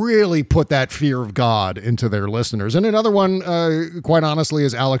really put that fear of God into their listeners. And another one, quite honestly,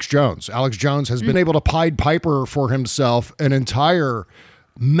 is Alex Jones. Alex Jones has been able to Pied Piper for himself an entire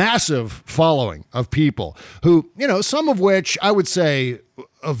massive following of people who, some of which I would say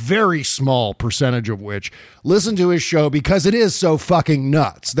a very small percentage of which listen to his show because it is so fucking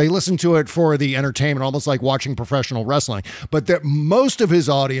nuts. They listen to it for the entertainment, almost like watching professional wrestling. But that most of his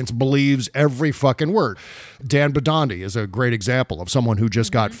audience believes every fucking word. Dan Bidondi is a great example of someone who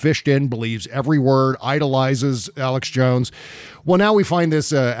just got fished in, believes every word, idolizes Alex Jones. Well, now we find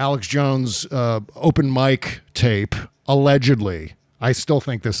this Alex Jones open mic tape, allegedly. I still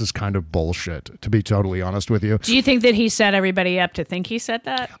think this is kind of bullshit, to be totally honest with you. Do you think that he set everybody up to think he said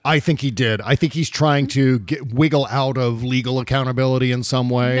that? I think he did. I think he's trying to wiggle out of legal accountability in some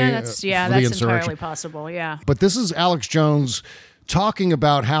way. That's entirely possible, yeah. But this is Alex Jones talking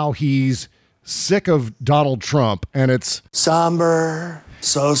about how he's sick of Donald Trump, and it's somber.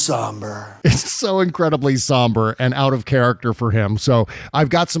 So somber. It's so incredibly somber and out of character for him. So I've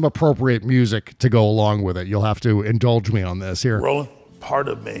got some appropriate music to go along with it. You'll have to indulge me on this here. Roland, part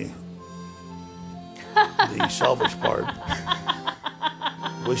of me, the selfish part,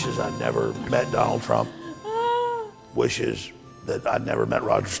 wishes I'd never met Donald Trump, wishes that I'd never met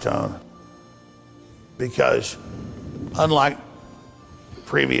Roger Stone, because unlike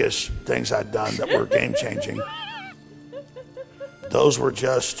previous things I'd done that were game-changing, those were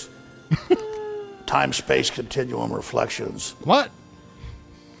just time-space continuum reflections. What?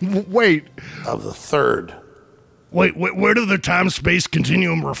 Wait. Of the third. Wait, where do the time-space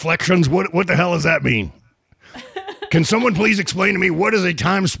continuum reflections? What the hell does that mean? Can someone please explain to me what is a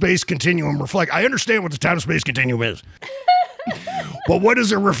time-space continuum reflect? I understand what the time-space continuum is. But what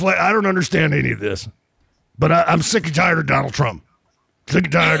does it reflect? I don't understand any of this. But I'm sick and tired of Donald Trump. Sick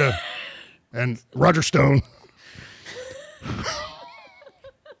and tired of... And Roger Stone.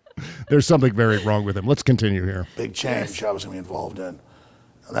 There's something very wrong with him. Let's continue here. Big change I was going to be involved in.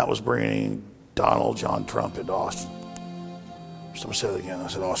 And that was bringing Donald John Trump into Austin. So I said it again. I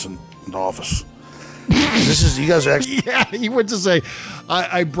said Austin into office. This is, you guys are actually... Yeah, he went to say,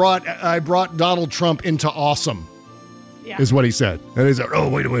 I brought Donald Trump into awesome, is what he said. And he said, oh,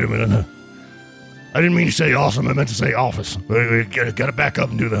 wait a minute. I didn't mean to say awesome. I meant to say office. We got to back up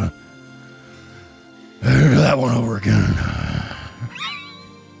and do that one over again.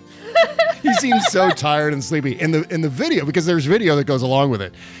 He seems so tired and sleepy in the video, because there's video that goes along with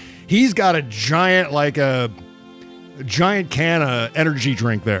it. He's got a giant can of energy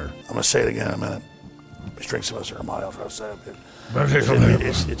drink there. I'm going to say it again in a minute. Just drink some of this Armani. I'll try to say it.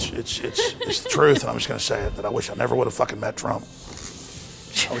 It's the truth, and I'm just going to say it, that I wish I never would have fucking met Trump.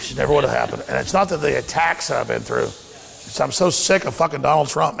 I wish it never would have happened. And it's not that the attacks that I've been through. I'm so sick of fucking Donald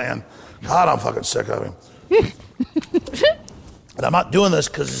Trump, man. God, I'm fucking sick of him. And I'm not doing this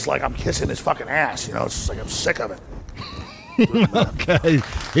because it's like I'm kissing his fucking ass. You know, it's just like I'm sick of it. Okay,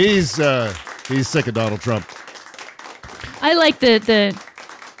 he's sick of Donald Trump. I like the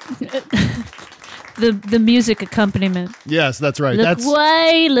music accompaniment. Yes, that's right. Look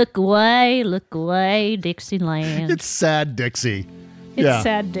away, look away, look away, Dixieland. It's sad Dixie. It's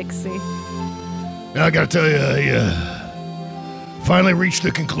sad Dixie. Now, I got to tell you, I finally reached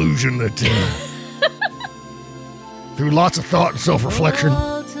the conclusion that through lots of thought and self-reflection,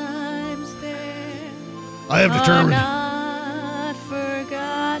 I have determined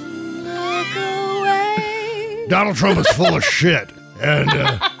Donald Trump is full of shit, and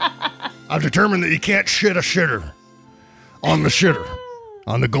I've determined that you can't shit a shitter, on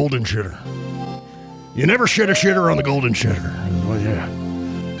the golden shitter. You never shit a shitter on the golden shitter. Well, yeah.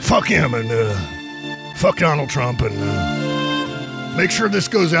 Fuck him and fuck Donald Trump, and make sure this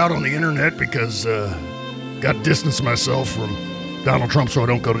goes out on the internet because got to distance myself from Donald Trump so I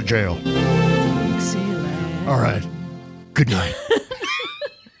don't go to jail. All right. Good night.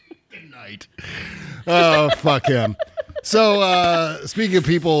 Good night. Oh, fuck him. So, speaking of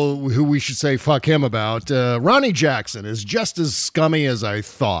people who we should say fuck him about, Ronnie Jackson is just as scummy as I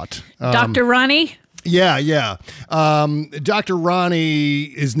thought. Dr. Ronnie? Yeah. Dr. Ronnie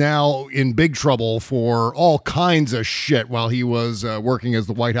is now in big trouble for all kinds of shit while he was working as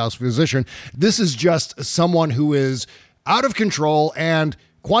the White House physician. This is just someone who is out of control and,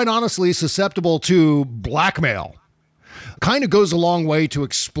 quite honestly, susceptible to blackmail. Kind of goes a long way to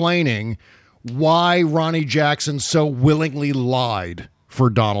explaining why Ronnie Jackson so willingly lied for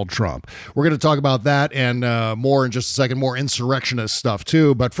Donald Trump. We're going to talk about that and more in just a second, more insurrectionist stuff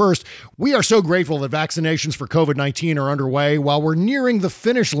too. But first, we are so grateful that vaccinations for COVID-19 are underway. While we're nearing the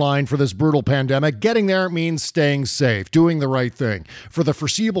finish line for this brutal pandemic, getting there means staying safe, doing the right thing. For the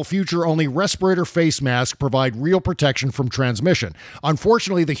foreseeable future, only respirator face masks provide real protection from transmission.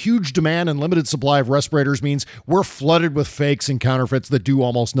 Unfortunately, the huge demand and limited supply of respirators means we're flooded with fakes and counterfeits that do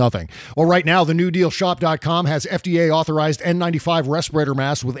almost nothing. Well, right now, the NewDealShop.com has FDA-authorized N95 respirator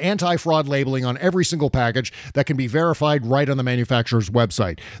masks with anti-fraud labeling on every single package that can be verified right on the manufacturer's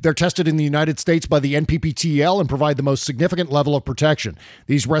website. They're tested in the United States by the NPPTL and provide the most significant level of protection.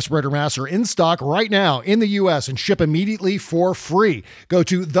 These respirator masks are in stock right now in the U.S. and ship immediately for free. Go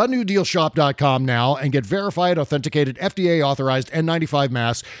to thenewdealshop.com now and get verified, authenticated, FDA-authorized N95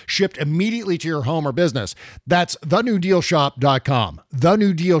 masks shipped immediately to your home or business. That's thenewdealshop.com.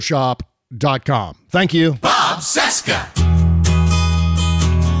 thenewdealshop.com. Thank you. Bob Cesca.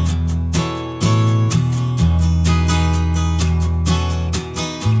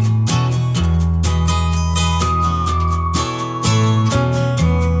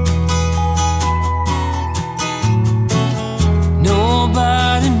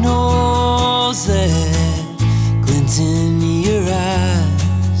 Nobody knows that glint in your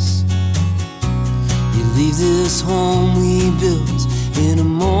eyes. You leave this home we built in a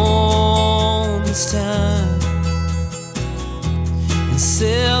moment's time and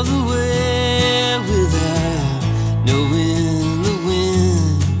sail away without knowing the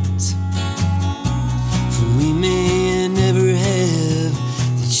wind. For we may never have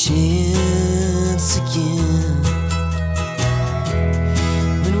the chance again.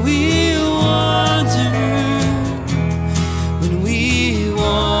 When we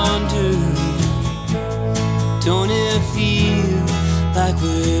wander, don't it feel like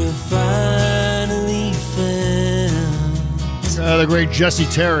we're finally found? The great Jesse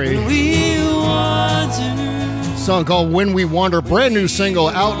Terry. We wander. Song called When We Wander. Brand new single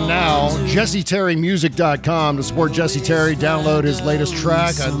out now. JesseTerryMusic.com to support Jesse Terry. Download his latest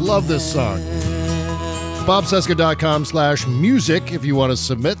track. I love this song. BobCesca.com/music if you want to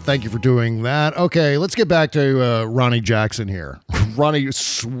submit. Thank you for doing that. Okay, let's get back to Ronnie Jackson here. Ronnie,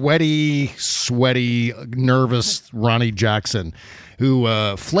 sweaty, nervous Ronnie Jackson, who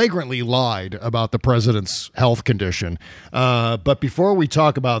flagrantly lied about the president's health condition. But before we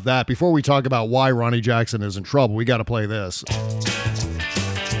talk about that, before we talk about why Ronnie Jackson is in trouble, we got to play this.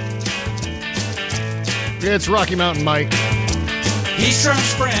 It's Rocky Mountain Mike. He's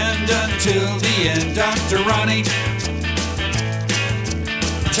Trump's friend until the end, Dr. Ronnie.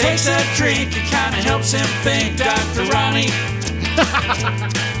 Takes a drink, it kind of helps him think, Dr. Ronnie.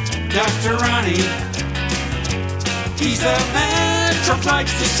 Dr. Ronnie. He's the man Trump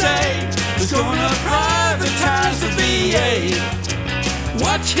likes to say who's gonna privatize the VA.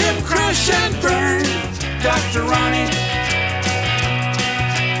 Watch him crash and burn Dr. Ronnie.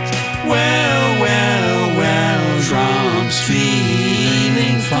 Well, Trump's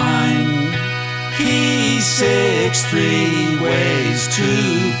feeling fine. He's 6'3", weighs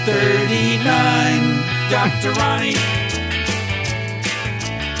 239. Dr. Ronnie.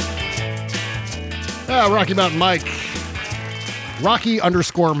 Rocky Mountain Mike.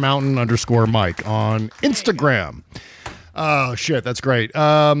 Rocky_Mountain_Mike on Instagram. Oh, shit, that's great.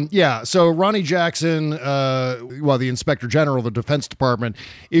 So Ronnie Jackson, the Inspector General of the Defense Department,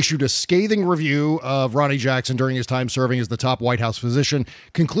 issued a scathing review of Ronnie Jackson during his time serving as the top White House physician,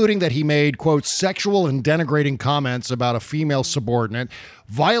 concluding that he made, quote, sexual and denigrating comments about a female subordinate,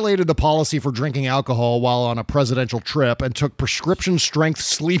 violated the policy for drinking alcohol while on a presidential trip, and took prescription-strength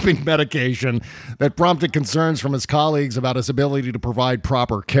sleeping medication that prompted concerns from his colleagues about his ability to provide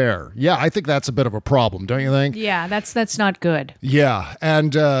proper care. Yeah, I think that's a bit of a problem, don't you think? Yeah, that's not good. Yeah,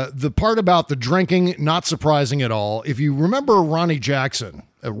 and the part about the drinking, not surprising at all. If you remember Ronnie Jackson,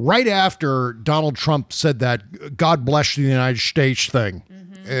 right after Donald Trump said that God bless the United States thing,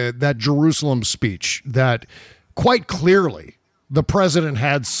 that Jerusalem speech, that quite clearly the president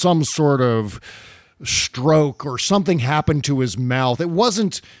had some sort of stroke or something happened to his mouth. It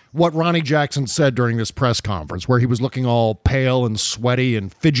wasn't what Ronnie Jackson said during this press conference where he was looking all pale and sweaty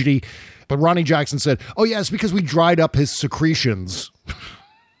and fidgety. But Ronnie Jackson said, oh, yeah, it's because we dried up his secretions.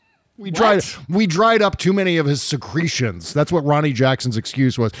 We dried up too many of his secretions. That's what Ronnie Jackson's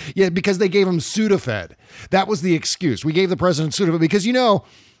excuse was. Yeah, because they gave him Sudafed. That was the excuse. We gave the president Sudafed because,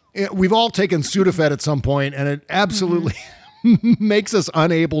 we've all taken Sudafed at some point, and it absolutely makes us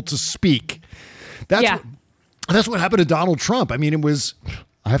unable to speak. That's what happened to Donald Trump. I mean,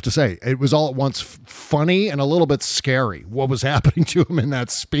 I have to say, it was all at once funny and a little bit scary what was happening to him in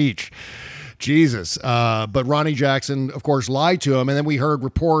that speech. Jesus. But Ronnie Jackson, of course, lied to him. And then we heard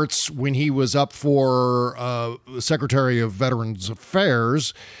reports when he was up for Secretary of Veterans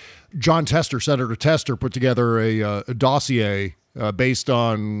Affairs. John Tester, Senator Tester, put together a dossier based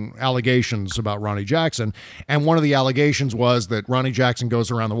on allegations about Ronnie Jackson. And one of the allegations was that Ronnie Jackson goes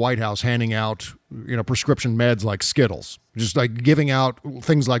around the White House handing out, prescription meds like Skittles, just like giving out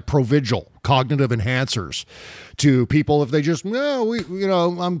things like Provigil, cognitive enhancers to people if they just,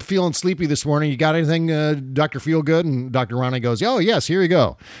 I'm feeling sleepy this morning. You got anything, Dr. Feelgood? And Dr. Ronnie goes, oh, yes, here you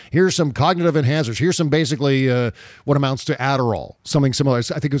go. Here's some cognitive enhancers. Here's some basically what amounts to Adderall, something similar.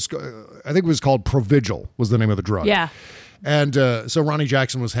 I think it was called Provigil was the name of the drug. Yeah. And so Ronnie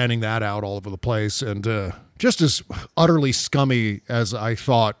Jackson was handing that out all over the place, and just as utterly scummy as I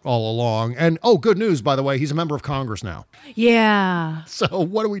thought all along. And, good news, by the way, he's a member of Congress now. Yeah. So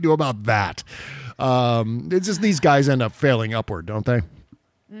what do we do about that? It's just these guys end up failing upward, don't they?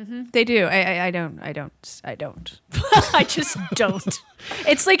 Mm-hmm. They do. I don't. I just don't.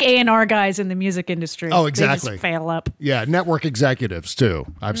 It's like A&R guys in the music industry. Oh, exactly. They just fail up. Yeah, network executives too.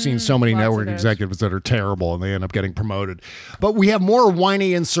 I've seen so many network executives that are terrible and they end up getting promoted. But we have more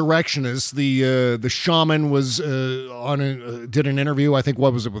whiny insurrectionists. The shaman was did an interview. I think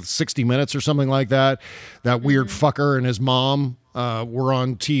with 60 Minutes or something like that. That weird fucker and his mom were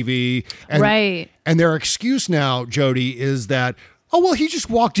on TV. And, right. And their excuse now, Jody, is that he just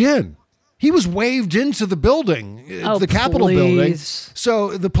walked in. He was waved into the building, the Capitol building.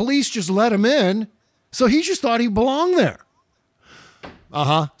 So the police just let him in. So he just thought he belonged there.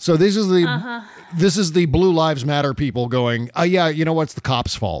 So this is the Blue Lives Matter people going, it's the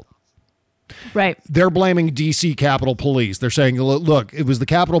cops' fault. Right. They're blaming DC Capitol Police. They're saying, look, it was the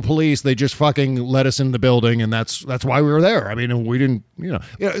Capitol Police. They just fucking let us in the building, and that's why we were there. I mean, we didn't,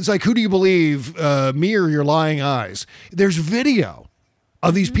 it's like, who do you believe, me or your lying eyes? There's video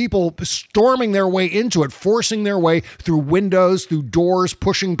of these people storming their way into it, forcing their way through windows, through doors,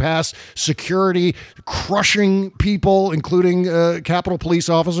 pushing past security, crushing people, including Capitol Police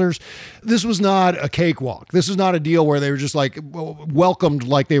officers. This was not a cakewalk. This is not a deal where they were just like welcomed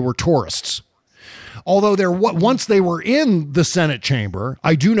like they were tourists. Although once they were in the Senate chamber,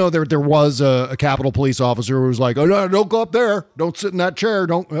 I do know there was a Capitol Police officer who was like, "Oh no, don't go up there. Don't sit in that chair.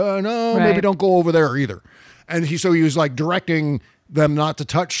 Maybe don't go over there either." And he was like directing them not to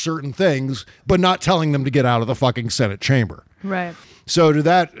touch certain things, but not telling them to get out of the fucking Senate chamber. Right. So in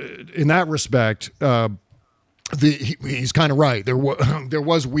that respect, he's kind of right. There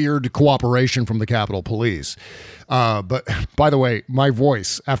was weird cooperation from the Capitol Police. But by the way, my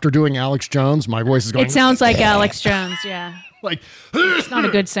voice after doing Alex Jones, my voice is going. It sounds like Alex Jones. Yeah. Like it's not a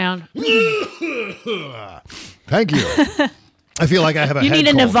good sound. Thank you. I feel like I have a You head need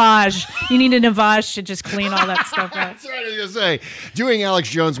a cold. Navage. You need a Navage to just clean all that stuff out. That's what I was going to say. Doing Alex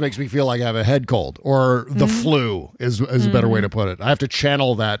Jones makes me feel like I have a head cold or the flu is a better way to put it. I have to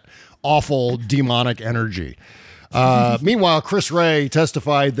channel that awful demonic energy. Meanwhile, Chris Wray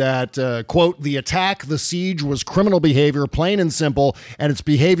testified that, quote, the attack, the siege was criminal behavior, plain and simple, and it's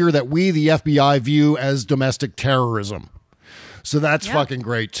behavior that we, the FBI, view as domestic terrorism. So that's fucking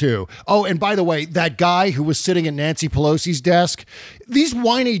great, too. Oh, and by the way, that guy who was sitting at Nancy Pelosi's desk, these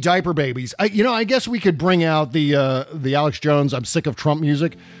whiny diaper babies, I guess we could bring out the Alex Jones, I'm sick of Trump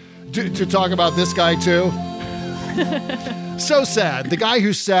music to talk about this guy, too. So sad. The guy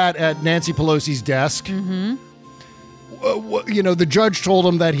who sat at Nancy Pelosi's desk, the judge told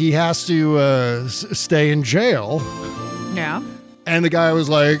him that he has to stay in jail. Yeah. And the guy was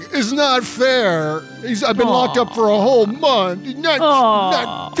like, it's not fair. I've been locked up for a whole month. It's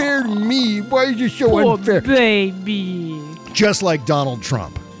not fair to me. Why are you so Poor unfair? baby. Just like Donald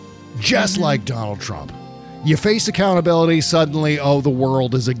Trump. Just like Donald Trump. You face accountability, suddenly, the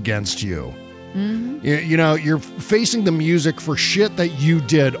world is against you. You're facing the music for shit that you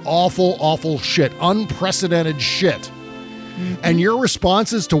did. Awful, awful shit. Unprecedented shit. And your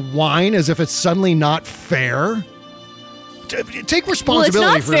response is to whine as if it's suddenly not fair? Take responsibility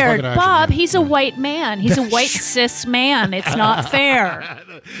well, it's for not your fair, fucking actions. Bob. He's a white man. He's a white cis man. It's not fair.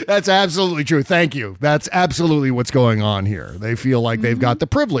 That's absolutely true. Thank you. That's absolutely what's going on here. They feel like they've got the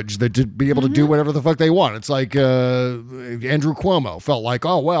privilege to be able to do whatever the fuck they want. It's like Andrew Cuomo felt like,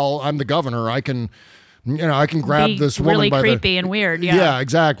 oh, well, I'm the governor. I can grab Be this woman really by creepy and weird. Yeah. Yeah,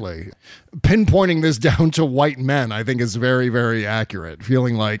 exactly. Pinpointing this down to white men, I think, is very, very accurate.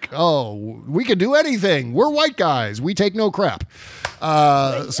 Feeling like, oh, we can do anything. We're white guys. We take no crap.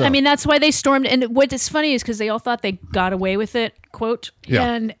 I mean, that's why they stormed. And what is funny is because they all thought they got away with it, quote. Yeah.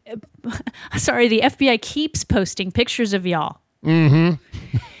 And sorry, the FBI keeps posting pictures of y'all.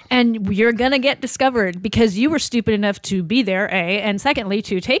 And you're going to get discovered because you were stupid enough to be there, A, and secondly,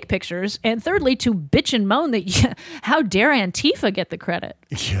 to take pictures, and thirdly, to bitch and moan that, how dare Antifa get the credit?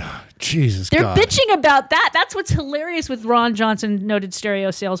 Yeah, Jesus They're God. bitching about that. That's what's hilarious with Ron Johnson, noted stereo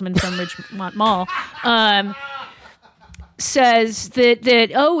salesman from Ridgemont Mall, says that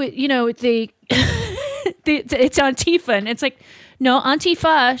it's Antifa, and it's like, no,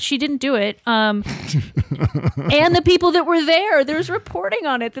 Antifa, she didn't do it. And the people that were there, there's reporting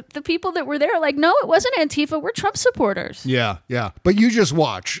on it, that the people that were there are like, no, it wasn't Antifa. We're Trump supporters. Yeah. But you just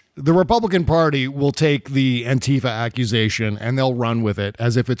watch. The Republican Party will take the Antifa accusation and they'll run with it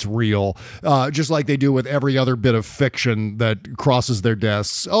as if it's real, just like they do with every other bit of fiction that crosses their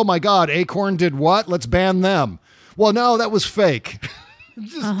desks. Oh, my God, Acorn did what? Let's ban them. Well, no, that was fake.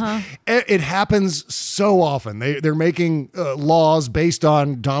 It happens so often. They're making laws based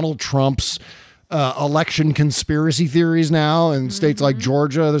on Donald Trump's election conspiracy theories now in states like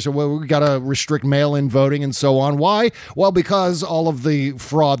Georgia. They say, well, we got to restrict mail-in voting and so on. Why? Well, because all of the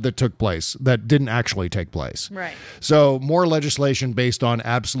fraud that took place that didn't actually take place. Right. So more legislation based on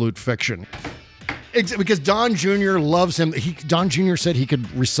absolute fiction. Because Don Jr. loves him. Don Jr. said he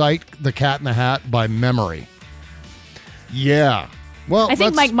could recite The Cat in the Hat by memory. Yeah. Well, I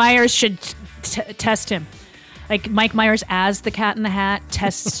think Mike Myers should test him. Like Mike Myers as the Cat in the Hat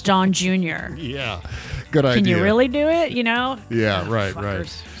tests Don Jr. Yeah, good idea. Can you really do it? Yeah,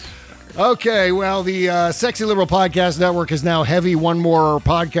 right. Okay, well, the Sexy Liberal Podcast Network is now heavy. One more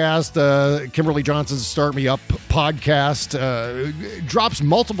podcast, Kimberly Johnson's Start Me Up podcast, drops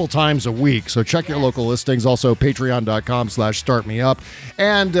multiple times a week. So check your local listings. Also, patreon.com/startmeup.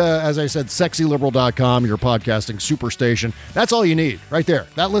 And as I said, sexyliberal.com, your podcasting superstation. That's all you need right there.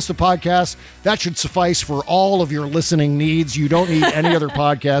 That list of podcasts, that should suffice for all of your listening needs. You don't need any other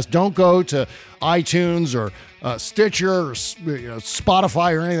podcast. Don't go to iTunes or Stitcher or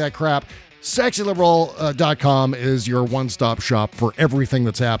Spotify or any of that crap. SexyLiberal.com is your one-stop shop for everything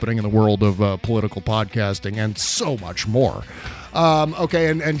that's happening in the world of political podcasting and so much more. Okay,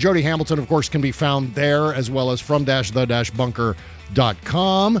 and Jody Hamilton, of course, can be found there as well as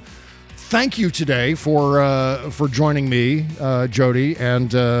from-the-bunker.com. Thank you today for joining me, Jody.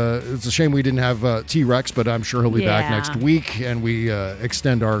 And it's a shame we didn't have T-Rex, but I'm sure he'll be back next week. And we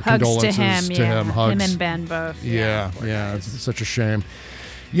extend our condolences to him. Hugs. Him and Ben both. Yeah. It's such a shame.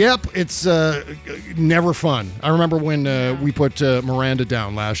 Yep, it's never fun. I remember when we put Miranda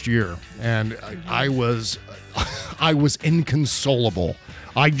down last year, and I was inconsolable.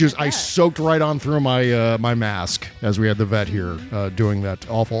 I soaked right on through my my mask as we had the vet here doing that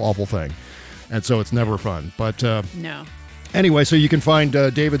awful thing, and so it's never fun. But no. Anyway, so you can find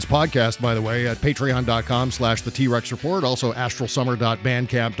David's podcast, by the way, at patreon.com/the T-Rex Report. Also,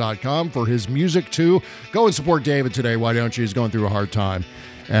 astralsummer.bandcamp.com for his music, too. Go and support David today, why don't you? He's going through a hard time.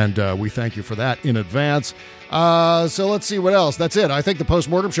 And we thank you for that in advance. So let's see what else. That's it. I think the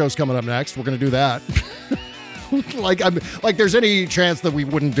Postmortem Show is coming up next. We're going to do that. like there's any chance that we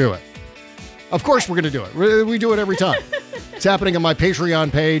wouldn't do it. Of course we're going to do it. We do it every time. It's happening on my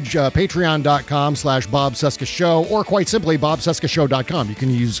Patreon page, patreon.com/Bob Cesca Show, or quite simply, bobcescashow.com. You can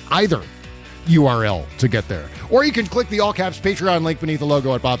use either URL to get there. Or you can click the all-caps Patreon link beneath the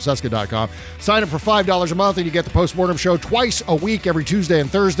logo at bobcesca.com. Sign up for $5 a month and you get the Postmortem Show twice a week, every Tuesday and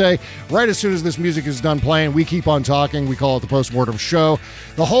Thursday. Right as soon as this music is done playing, we keep on talking. We call it the Postmortem Show.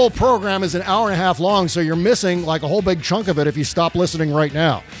 The whole program is an hour and a half long, so you're missing like a whole big chunk of it if you stop listening right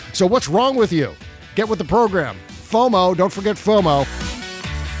now. So what's wrong with you? Get with the program. FOMO, don't forget FOMO.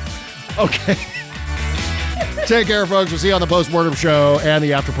 Okay. Take care, folks. We'll see you on the Postmortem Show and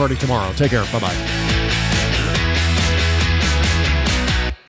the after party tomorrow. Take care. Bye-bye.